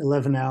 and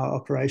 11-hour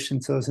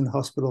operation. So I was in the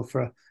hospital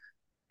for a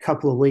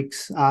couple of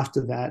weeks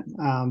after that.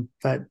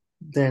 But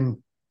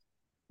then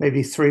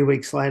maybe 3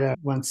 weeks later,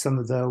 once some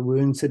of the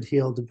wounds had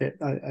healed a bit,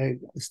 I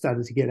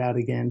started to get out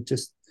again,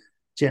 just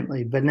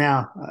gently. But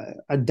now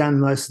I'd done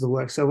most of the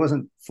work, so I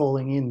wasn't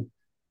falling in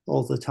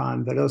all the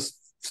time, but I was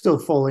still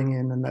falling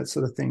in and that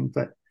sort of thing.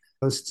 But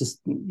I was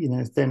just,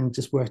 then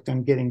just worked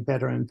on getting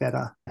better and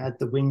better at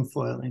the wing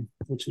foiling,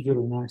 which was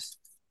really nice.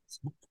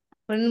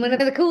 One of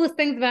the coolest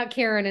things about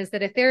Kieren is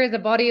that if there is a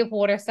body of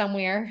water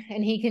somewhere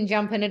and he can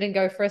jump in it and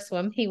go for a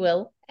swim, he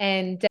will.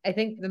 And I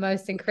think the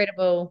most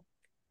incredible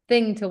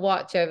thing to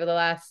watch over the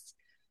last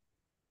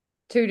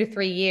 2 to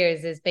 3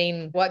 years has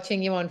been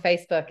watching you on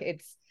Facebook.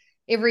 It's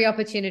every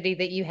opportunity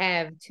that you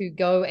have to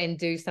go and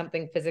do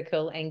something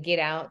physical and get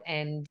out,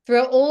 and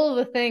through all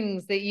the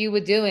things that you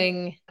were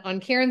doing on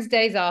Kieren's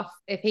days off,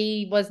 if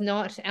he was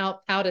not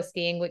out powder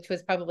skiing, which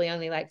was probably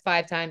only like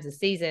 5 times a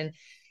season,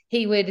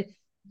 he would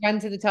run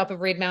to the top of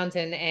Red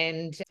Mountain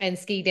and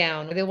ski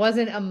down. There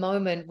wasn't a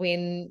moment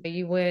when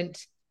you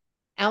weren't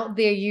out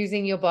there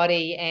using your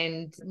body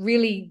and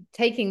really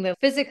taking the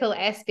physical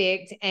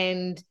aspect.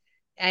 And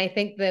I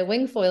think the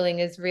wing foiling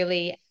is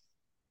really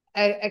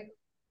a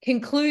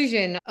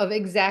conclusion of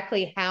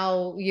exactly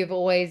how you've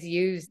always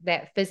used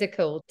that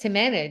physical to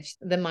manage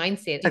the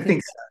mindset. I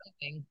think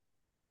so.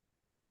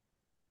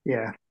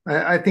 Yeah,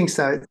 I think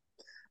so.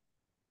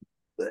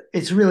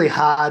 It's really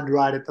hard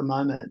right at the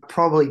moment.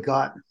 Probably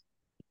got,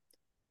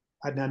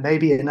 I don't know,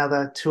 maybe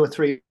another 2 or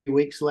 3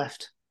 weeks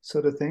left,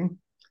 sort of thing.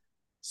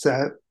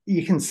 So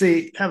you can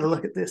see, have a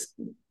look at this.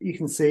 You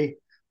can see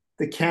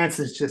the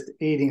cancer's just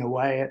eating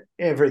away at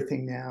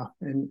everything now.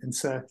 And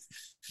so,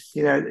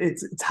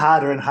 it's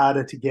harder and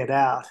harder to get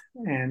out.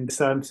 And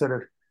so I'm sort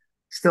of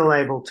still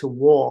able to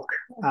walk.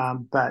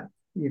 But,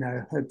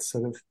 it's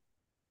sort of,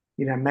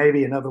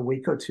 maybe another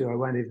week or two, I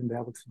won't even be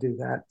able to do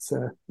that.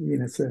 So,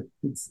 so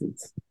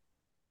it's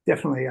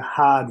definitely a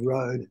hard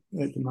road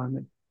at the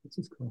moment, which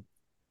is cool.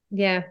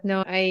 Yeah,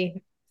 no,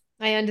 I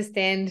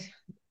understand.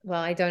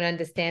 Well, I don't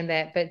understand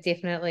that, but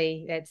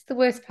definitely that's the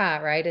worst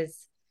part, right?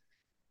 Is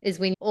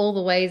when all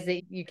the ways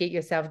that you get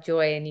yourself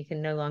joy and you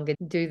can no longer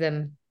do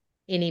them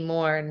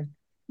anymore. And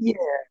yeah,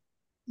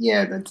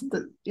 yeah,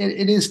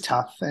 it is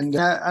tough, and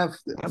I've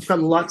got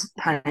lots of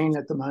pain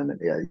at the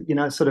moment.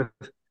 Sort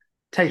of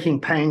taking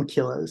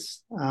painkillers,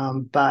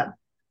 but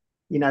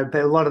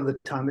a lot of the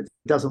time it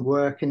doesn't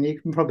work, and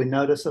you can probably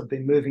notice I've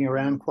been moving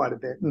around quite a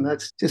bit, and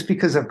that's just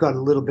because I've got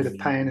a little bit of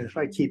pain, and if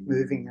I keep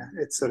moving,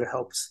 it sort of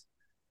helps,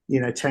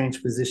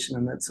 change position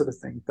and that sort of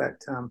thing.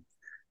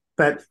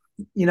 But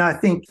I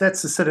think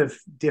that's a sort of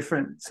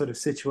different sort of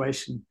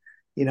situation.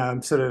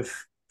 I'm sort of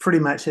pretty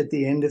much at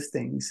the end of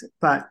things,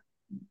 but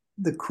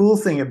the cool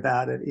thing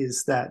about it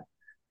is that,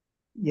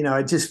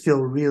 I just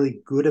feel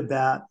really good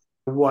about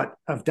what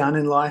I've done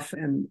in life,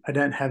 and I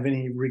don't have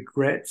any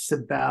regrets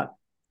about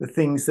the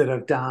things that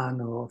I've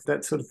done or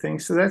that sort of thing.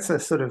 So that's a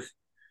sort of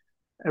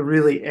a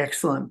really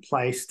excellent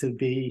place to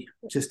be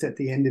just at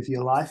the end of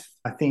your life.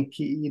 I think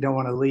you don't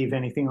want to leave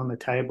anything on the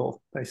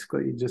table.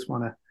 Basically, you just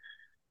want to,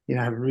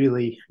 have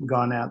really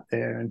gone out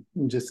there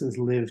and just as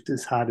lived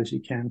as hard as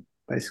you can,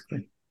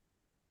 basically.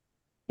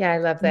 yeah, I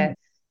love that.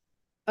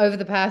 Over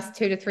the past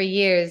 2 to 3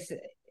 years,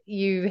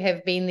 you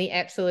have been the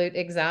absolute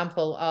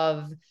example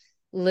of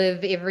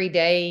live every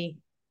day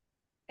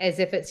as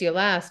if it's your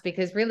last,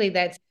 because really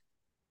that's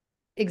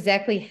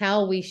exactly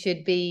how we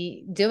should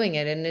be doing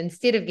it. And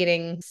instead of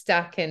getting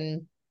stuck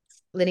and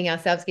letting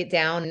ourselves get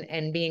down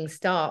and being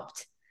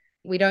stopped,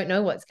 we don't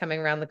know what's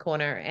coming around the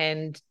corner.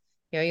 And,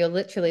 you're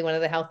literally one of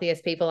the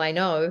healthiest people I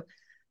know.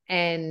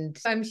 And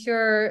I'm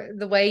sure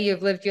the way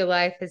you've lived your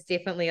life has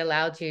definitely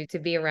allowed you to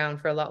be around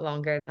for a lot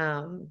longer.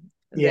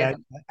 Yeah,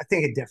 I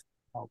think it definitely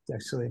helped,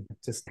 actually.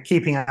 Just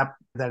keeping up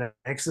that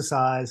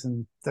exercise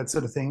and that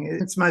sort of thing.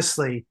 It's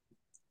mostly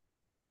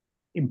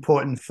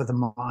important for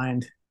the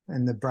mind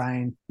and the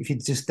brain. If you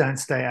just don't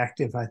stay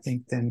active, I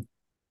think then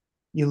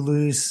you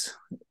lose,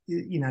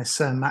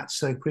 so much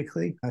so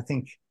quickly. I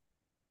think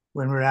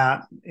when we're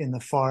out in the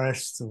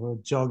forest or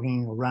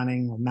jogging or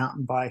running or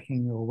mountain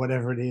biking or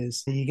whatever it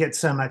is. You get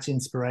so much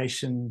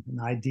inspiration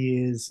and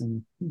ideas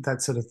and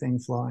that sort of thing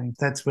flowing.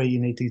 That's where you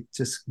need to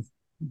just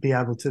be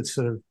able to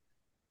sort of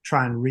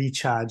try and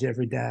recharge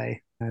every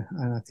day.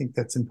 And I think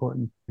that's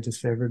important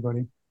just for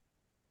everybody.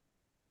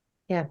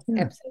 Yeah,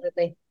 Yeah.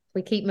 absolutely.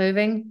 We keep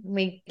moving,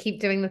 we keep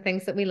doing the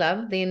things that we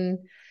love, then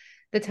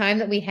the time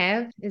that we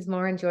have is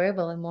more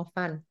enjoyable and more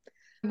fun.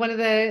 One of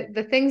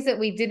the things that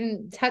we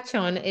didn't touch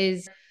on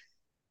is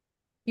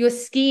your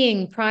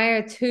skiing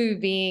prior to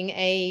being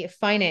a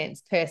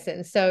finance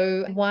person.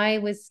 So why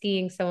was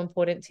skiing so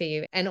important to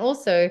you? And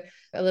also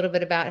a little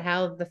bit about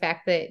how the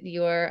fact that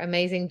your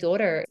amazing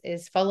daughter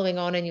is following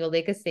on in your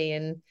legacy,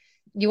 and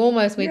you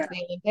almost went Yeah. to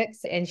the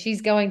Olympics and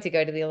she's going to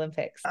go to the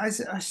Olympics. I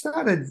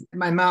started,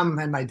 my mum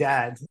and my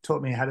dad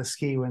taught me how to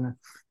ski when I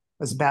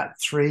was about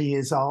 3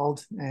 years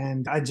old,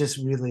 and I just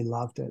really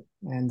loved it.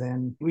 And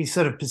then we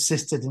sort of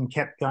persisted and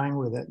kept going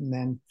with it. And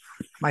then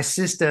my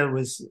sister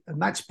was a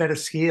much better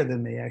skier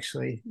than me,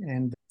 actually.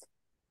 And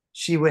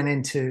she went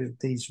into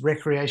these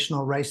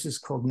recreational races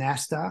called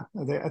NASTA.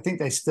 I think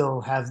they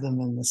still have them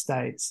in the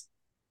States.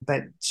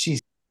 But she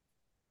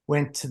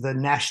went to the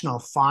national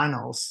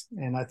finals,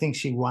 and I think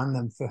she won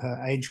them for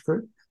her age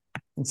group.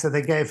 And so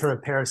they gave her a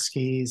pair of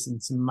skis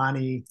and some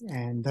money.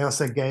 And they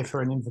also gave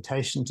her an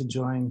invitation to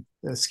join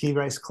the ski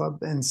race club.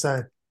 And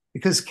so,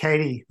 because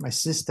Katie, my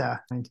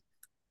sister, and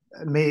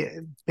me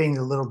being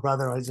the little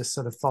brother, I just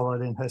sort of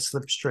followed in her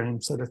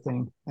slipstream sort of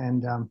thing,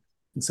 and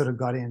sort of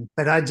got in.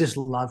 But I just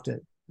loved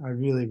it. I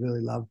really,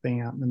 really loved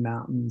being out in the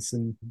mountains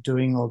and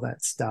doing all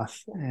that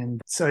stuff.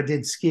 And so I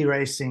did ski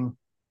racing,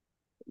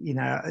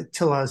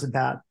 until I was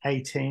about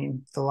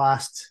 18. The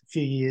last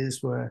few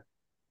years were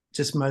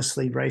just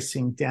mostly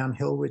racing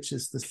downhill, which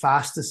is the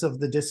fastest of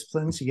the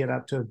disciplines. You get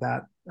up to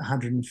about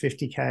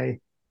 150K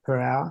per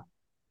hour.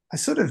 I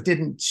sort of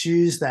didn't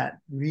choose that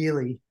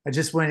really. I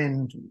just went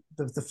in.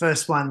 The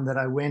first one that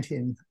I went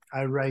in,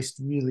 I raced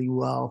really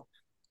well,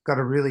 got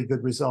a really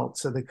good result.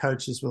 So the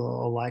coaches were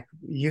all like,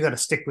 "You got to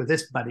stick with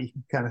this, buddy,"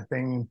 kind of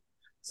thing. And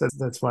so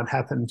that's what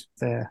happened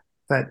there.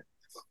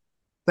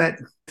 But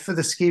for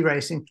the ski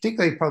racing,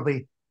 particularly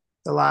probably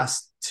the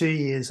last 2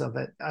 years of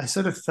it, I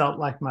sort of felt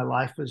like my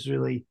life was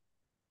really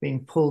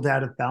being pulled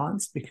out of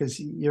balance, because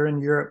you're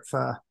in Europe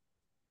for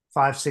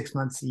 5, 6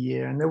 months a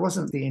year, and there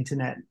wasn't the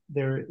internet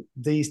there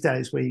these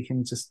days where you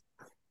can just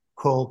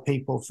call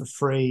people for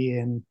free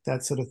and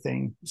that sort of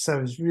thing. So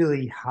it was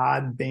really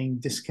hard being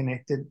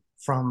disconnected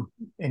from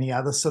any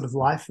other sort of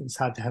life. It was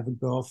hard to have a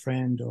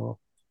girlfriend or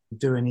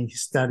do any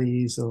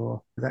studies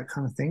or that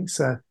kind of thing.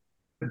 So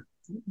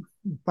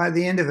by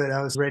the end of it,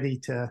 I was ready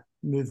to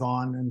move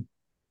on and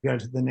go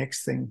to the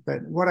next thing.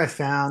 But what I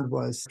found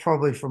was,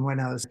 probably from when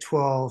I was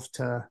 12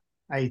 to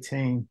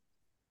 18,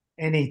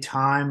 any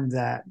time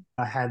that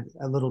I had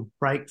a little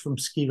break from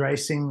ski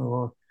racing,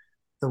 or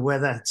the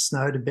weather had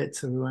snowed a bit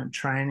so we weren't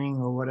training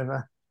or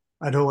whatever,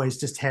 I'd always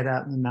just head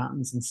out in the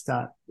mountains and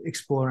start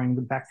exploring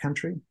the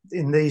backcountry.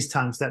 In these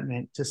times, that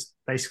meant just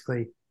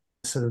basically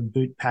sort of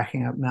boot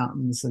packing up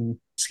mountains and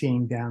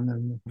skiing down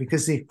them,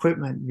 because the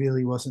equipment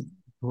really wasn't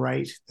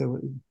great.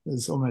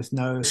 There's almost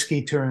no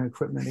ski touring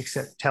equipment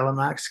except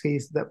telemark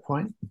skis at that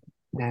point.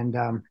 And,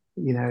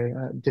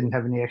 didn't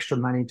have any extra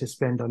money to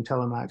spend on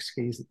telemark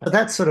skis. But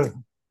that's sort of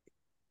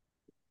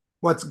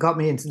what's got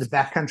me into the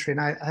backcountry.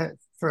 And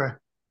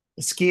for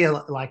a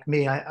skier like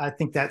me, I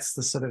think that's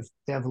the sort of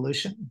the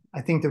evolution.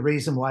 I think the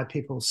reason why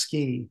people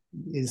ski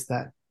is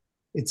that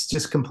it's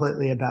just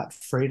completely about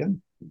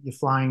freedom. You're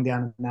flying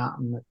down a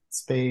mountain at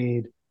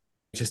speed,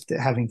 just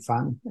having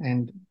fun.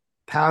 And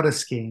powder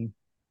skiing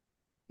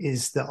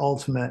is the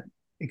ultimate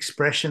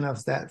expression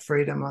of that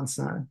freedom on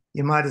snow.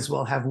 You might as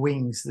well have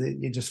wings, that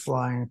you're just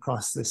flying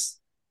across this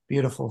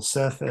beautiful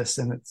surface,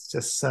 and it's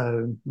just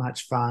so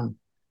much fun.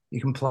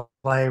 You can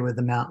play with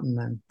the mountain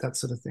and that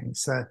sort of thing.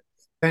 So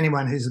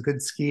anyone who's a good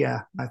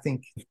skier, I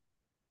think,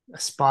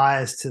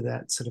 aspires to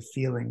that sort of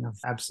feeling of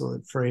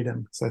absolute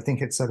freedom. So I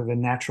think it's sort of a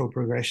natural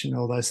progression,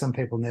 although some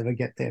people never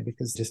get there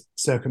because just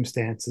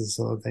circumstances,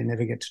 or they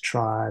never get to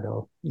try it,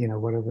 or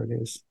whatever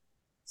it is.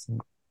 So,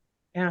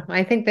 Yeah,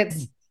 I think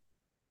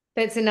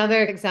that's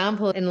another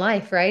example in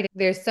life, right?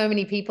 There's so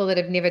many people that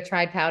have never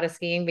tried powder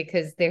skiing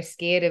because they're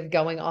scared of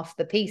going off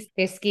the piste.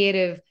 They're scared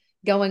of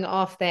going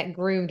off that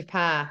groomed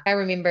path. I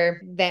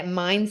remember that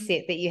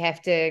mindset that you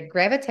have to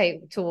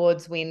gravitate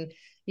towards when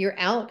you're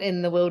out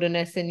in the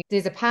wilderness and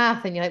there's a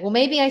path and you're like, well,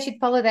 maybe I should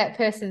follow that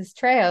person's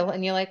trail.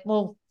 And you're like,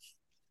 well,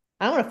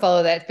 I don't want to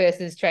follow that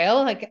person's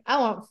trail. Like, I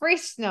want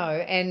fresh snow.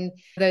 And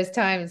those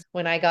times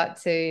when I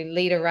got to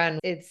lead a run,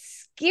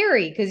 it's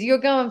scary because you're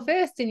going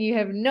first and you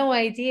have no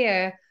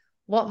idea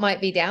what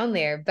might be down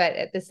there. But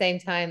at the same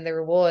time, the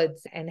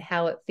rewards and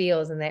how it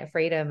feels and that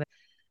freedom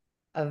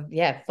of,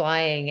 yeah,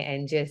 flying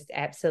and just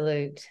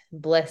absolute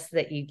bliss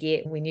that you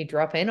get when you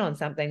drop in on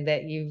something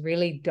that you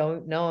really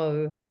don't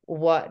know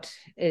what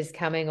is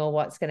coming or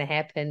what's going to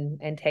happen,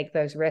 and take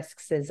those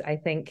risks is, I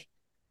think,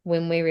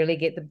 when we really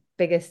get the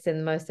biggest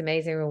and most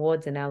amazing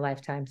rewards in our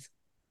lifetimes.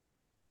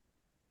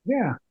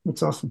 yeah,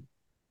 It's awesome.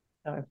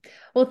 So,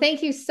 well,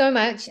 thank you so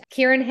much.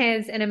 Kieren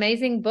has an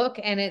amazing book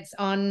and it's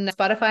on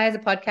Spotify as a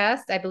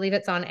podcast. I believe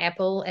it's on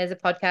Apple as a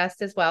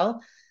podcast as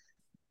well.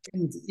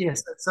 And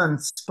yes, it's on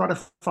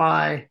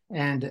Spotify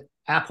and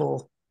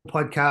Apple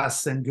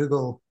Podcasts and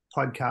Google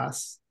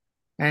Podcasts.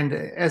 And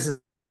as I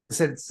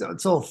said,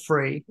 it's all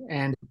free.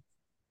 And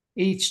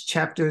each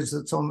chapter is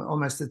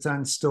almost its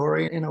own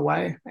story in a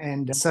way.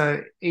 And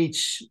so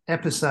each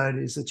episode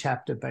is a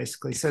chapter,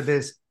 basically. So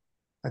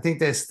I think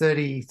there's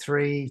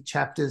 33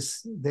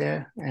 chapters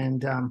there.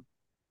 And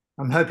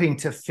I'm hoping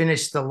to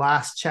finish the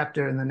last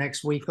chapter in the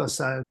next week or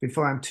so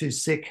before I'm too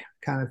sick,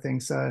 kind of thing.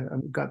 So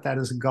I've got that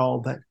as a goal.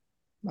 But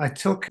I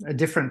took a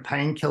different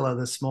painkiller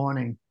this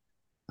morning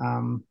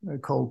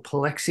called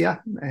Palexia,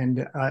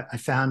 and I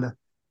found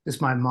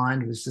just my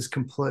mind was just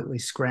completely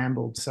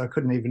scrambled, so I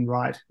couldn't even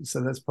write.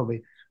 So that's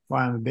probably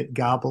why I'm a bit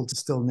garbled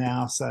still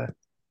now. So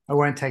I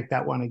won't take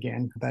that one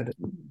again. But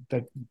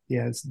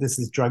yeah, this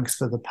is drugs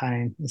for the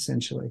pain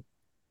essentially,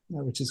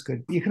 which is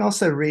good. You can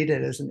also read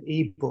it as an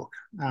ebook,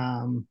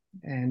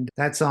 and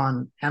that's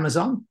on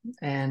Amazon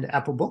and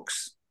Apple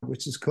Books,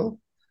 which is cool.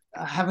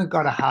 I haven't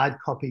got a hard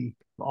copy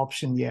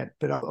option yet,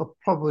 but I'll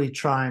probably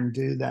try and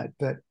do that.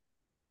 But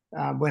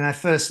when I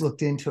first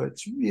looked into it,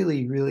 it's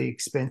really, really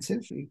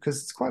expensive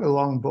because it's quite a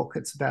long book.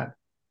 It's about,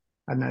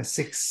 I don't know,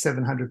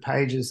 600-700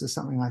 pages or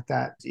something like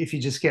that. If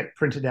you just get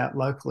printed out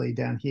locally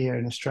down here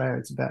in Australia,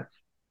 it's about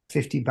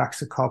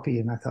 $50 a copy.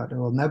 And I thought,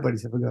 well,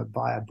 nobody's ever going to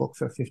buy a book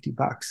for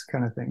 $50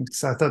 kind of thing.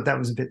 So I thought that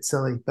was a bit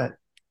silly. But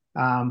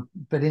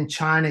in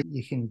China,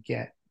 you can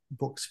get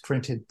books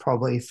printed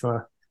probably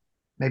for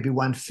maybe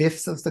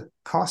 1/5 of the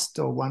cost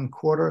or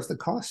 1/4 of the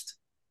cost.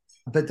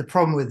 But the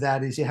problem with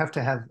that is you have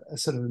to have a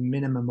sort of a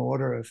minimum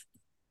order of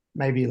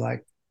maybe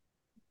like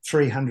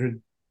 300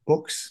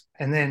 books.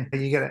 And then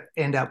you got to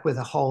end up with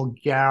a whole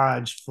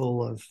garage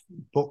full of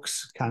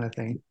books kind of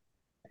thing.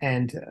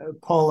 And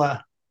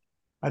Paula,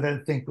 I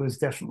don't think was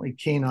definitely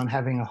keen on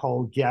having a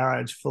whole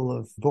garage full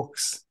of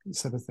books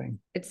sort of thing.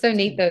 It's so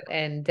neat though.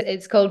 And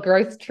it's called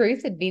Growth,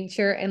 Truth,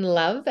 Adventure, and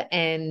Love.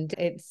 And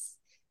it's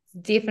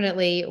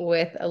definitely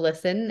worth a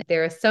listen.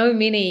 There are so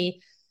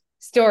many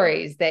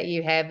stories that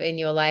you have in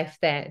your life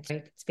that you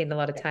could spend a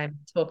lot of time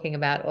talking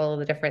about all of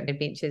the different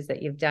adventures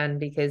that you've done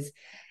because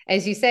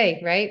as you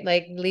say, right,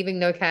 like leaving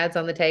no cards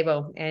on the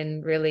table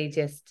and really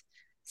just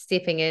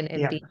stepping in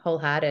and being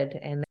wholehearted,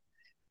 and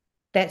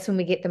that's when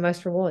we get the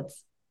most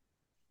rewards.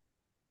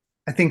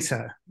 I think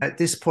so. At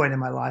this point in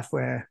my life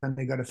where I've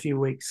only got a few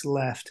weeks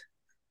left,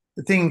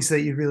 the things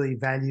that you really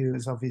value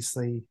is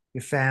obviously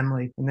your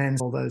family and then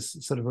all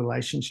those sort of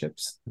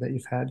relationships that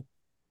you've had.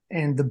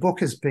 And the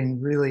book has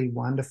been really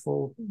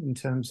wonderful in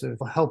terms of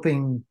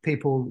helping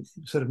people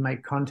sort of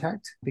make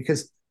contact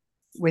because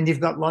when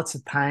you've got lots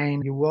of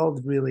pain, your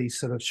world really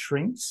sort of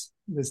shrinks.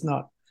 There's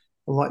not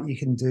a lot you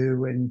can do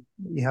when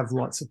you have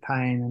lots of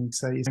pain. And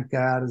so you don't go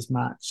out as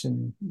much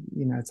and,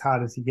 it's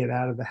harder to get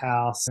out of the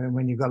house. And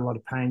when you've got a lot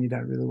of pain, you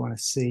don't really want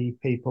to see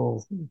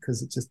people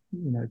because it just,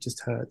 it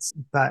just hurts.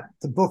 But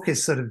the book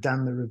has sort of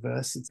done the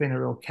reverse. It's been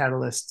a real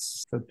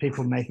catalyst for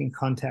people making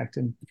contact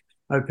and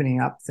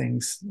opening up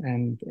things.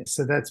 And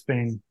so that's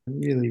been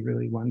really,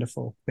 really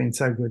wonderful. It's been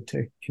so good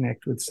to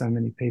connect with so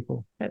many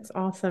people. That's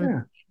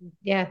awesome.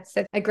 Yeah.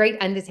 So a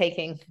great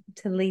undertaking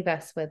to leave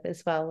us with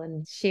as well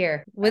and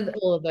share with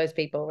all of those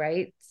people,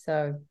 right?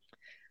 So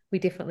we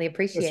definitely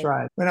appreciate it. That's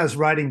right. When I was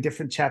writing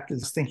different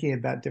chapters, thinking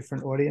about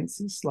different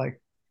audiences, like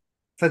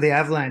for the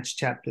avalanche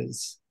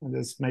chapters, and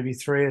there's maybe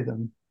 3 of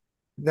them,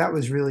 that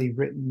was really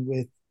written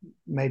with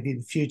maybe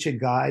the future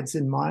guides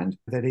in mind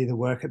that either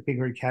work at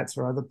Big Red Cats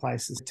or other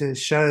places to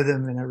show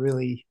them in a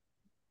really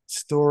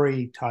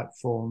story type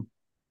form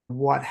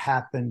what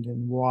happened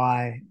and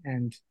why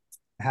and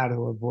how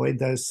to avoid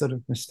those sort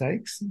of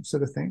mistakes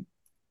sort of thing.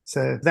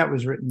 So that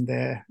was written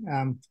there.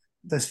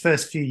 Those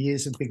first few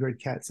years of Big Red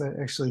Cats, I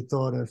actually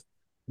thought of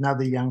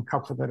another young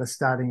couple that are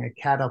starting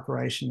a cat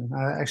operation. And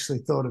I actually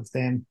thought of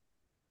them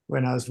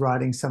when I was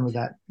writing some of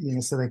that,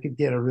 so they could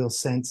get a real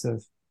sense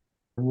of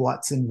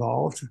what's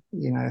involved.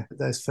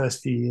 Those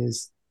first few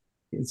years,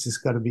 it's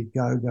just got to be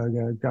go, go,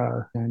 go,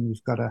 go. And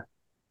you've got to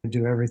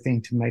do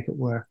everything to make it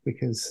work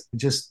because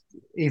just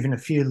even a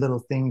few little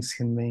things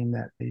can mean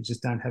that you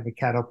just don't have a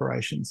cat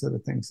operation sort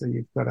of thing. So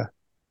you've got to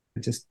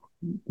just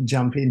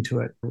jump into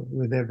it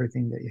with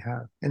everything that you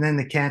have. And then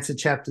the cancer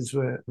chapters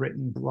were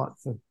written a lot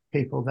for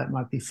people that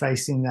might be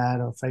facing that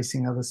or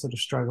facing other sort of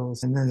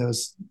struggles. And then there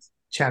was a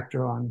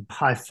chapter on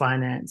high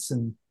finance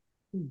and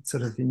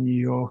sort of in New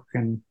York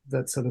and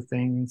that sort of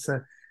thing. And so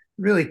it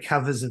really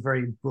covers a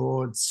very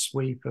broad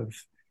sweep of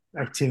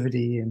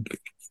activity and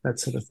that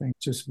sort of thing.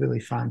 Just really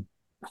fun.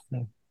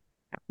 So,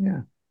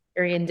 yeah.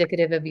 Very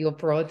indicative of your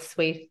broad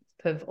sweep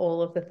of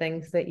all of the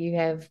things that you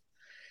have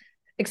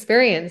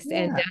experienced.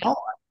 Yeah.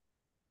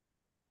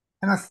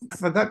 And I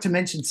forgot to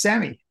mention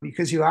Sammy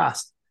because you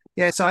asked.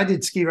 Yeah, so I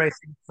did ski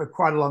racing for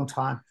quite a long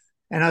time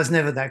and I was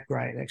never that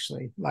great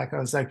actually. Like I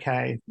was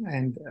okay.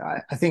 And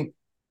I think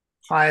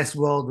highest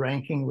world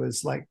ranking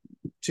was like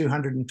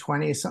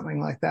 220 or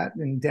something like that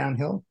in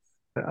downhill.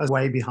 I was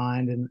way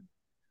behind. And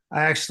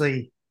I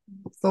actually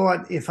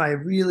thought if I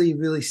really,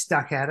 really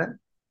stuck at it,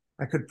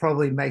 I could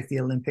probably make the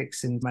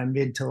Olympics in my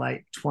mid to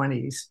late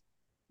 20s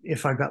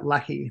if I got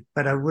lucky.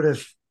 But I would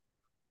have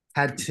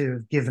had to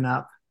have given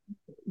up,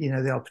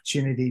 the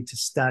opportunity to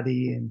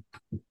study and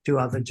do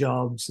other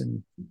jobs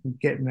and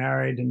get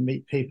married and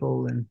meet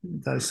people and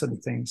those sort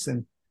of things.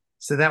 And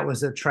so that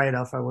was a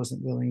trade-off I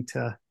wasn't willing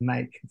to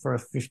make for a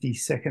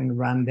 50-second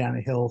run down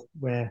a hill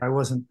where I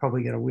wasn't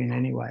probably going to win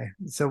anyway.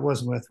 So it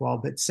wasn't worthwhile.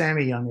 But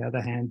Sammy, on the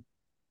other hand,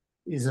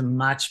 is a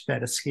much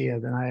better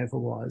skier than I ever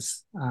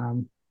was.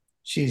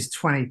 She's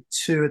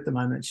 22 at the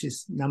moment.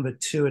 She's number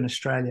 2 in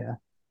Australia.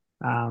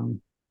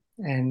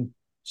 And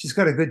she's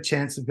got a good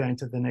chance of going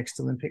to the next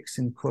Olympics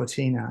in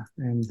Cortina.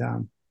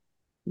 And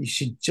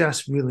she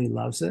just really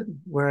loves it.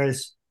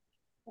 Whereas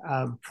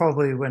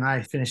probably when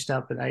I finished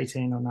up at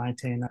 18 or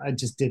 19, I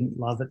just didn't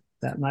love it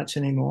that much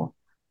anymore.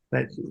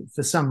 But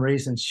for some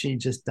reason, she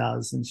just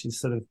does. And she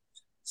sort of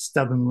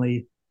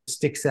stubbornly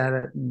sticks at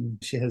it.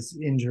 And she has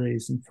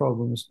injuries and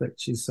problems, but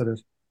she's sort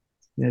of,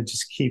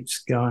 just keeps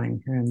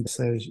going. And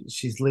so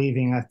she's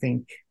leaving, I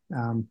think,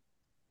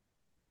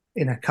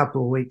 in a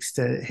couple of weeks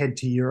to head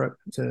to Europe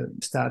to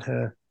start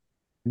her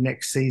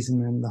next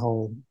season and the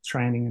whole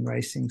training and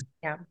racing.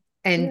 Yeah.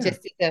 And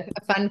just a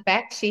fun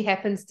fact, she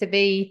happens to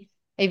be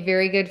a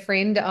very good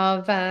friend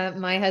of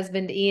my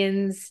husband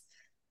Ian's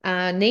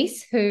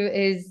niece, who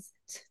is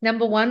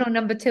number 1 or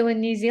number 2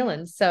 in New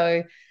Zealand.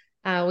 So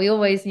we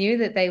always knew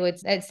that they would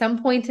at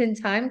some point in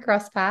time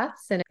cross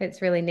paths, and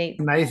it's really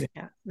neat. Amazing.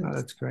 Yeah. Oh,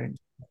 that's great.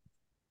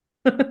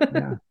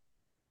 Yeah.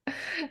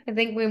 I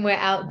think when we're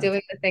out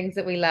doing the things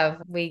that we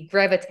love, we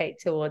gravitate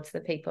towards the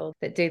people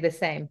that do the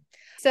same.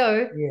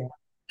 So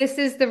this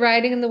is the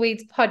Riding in the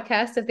Weeds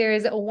podcast. If there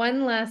is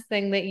one last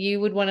thing that you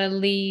would want to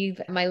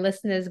leave my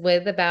listeners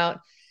with about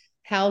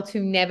how to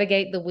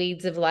navigate the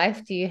weeds of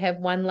life, do you have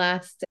one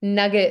last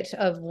nugget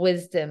of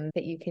wisdom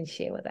that you can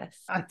share with us?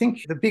 I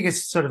think the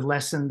biggest sort of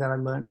lesson that I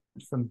learned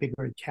from Big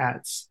Red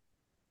Cats,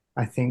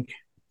 I think,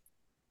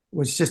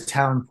 was just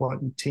how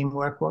important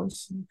teamwork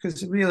was.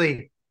 Because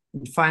really,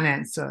 in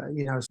finance,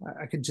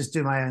 I could just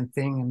do my own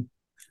thing and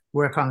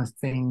work on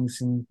things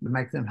and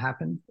make them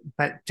happen.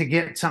 But to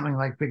get something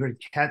like Big Red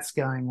Cats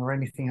going or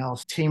anything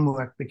else,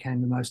 teamwork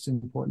became the most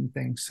important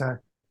thing. So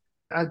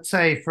I'd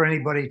say for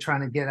anybody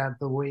trying to get out of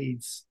the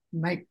weeds,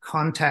 make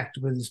contact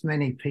with as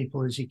many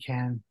people as you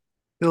can,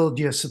 build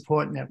your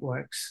support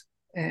networks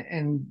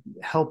and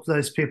help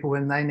those people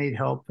when they need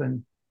help.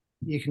 And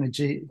you can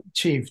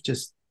achieve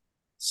just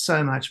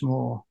so much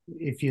more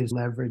if you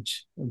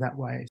leverage that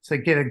way. So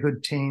get a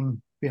good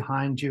team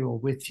behind you or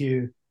with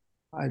you,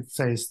 I'd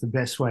say is the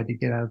best way to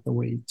get out of the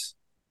weeds.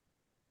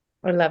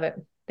 I love it.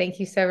 Thank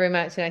you so very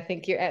much. And I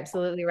think you're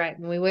absolutely right.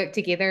 When we work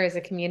together as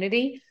a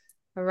community,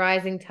 a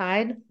rising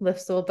tide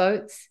lifts all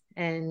boats,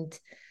 and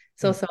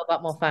it's also a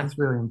lot more fun. It's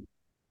really,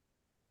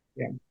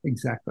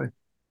 exactly.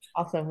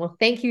 Awesome. Well,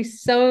 thank you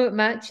so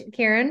much,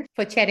 Kieren,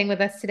 for chatting with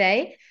us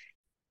today.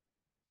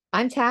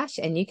 I'm Tash,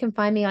 and you can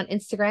find me on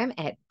Instagram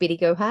at Betty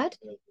Go Hard.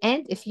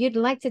 And if you'd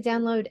like to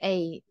download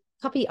a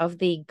copy of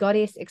the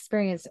Goddess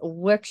Experience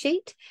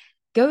worksheet,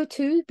 go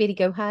to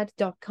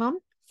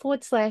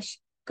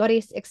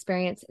bettygohard.com/Goddess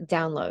Experience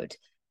download.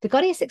 The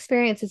Goddess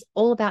Experience is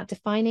all about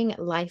defining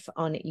life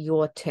on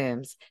your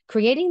terms,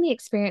 creating the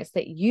experience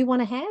that you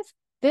want to have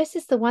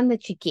versus the one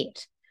that you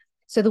get.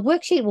 So the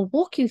worksheet will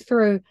walk you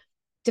through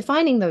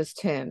defining those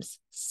terms,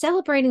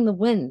 celebrating the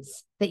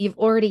wins that you've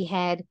already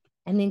had,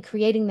 and then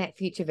creating that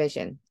future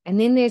vision. And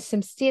then there's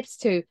some steps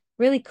to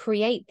really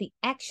create the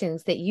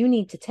actions that you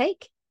need to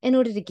take in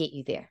order to get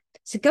you there.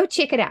 So go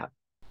check it out.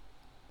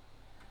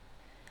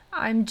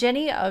 I'm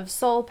Jenny of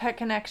Soul Pet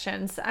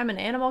Connections. I'm an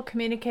animal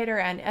communicator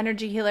and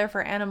energy healer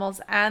for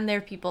animals and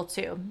their people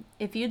too.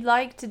 If you'd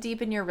like to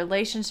deepen your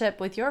relationship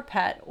with your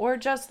pet or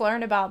just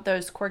learn about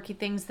those quirky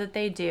things that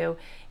they do,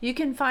 you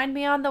can find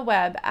me on the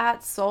web at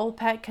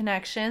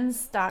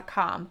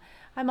soulpetconnections.com.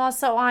 I'm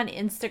also on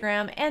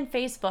Instagram and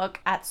Facebook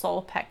at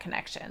Soul Pet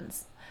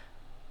Connections.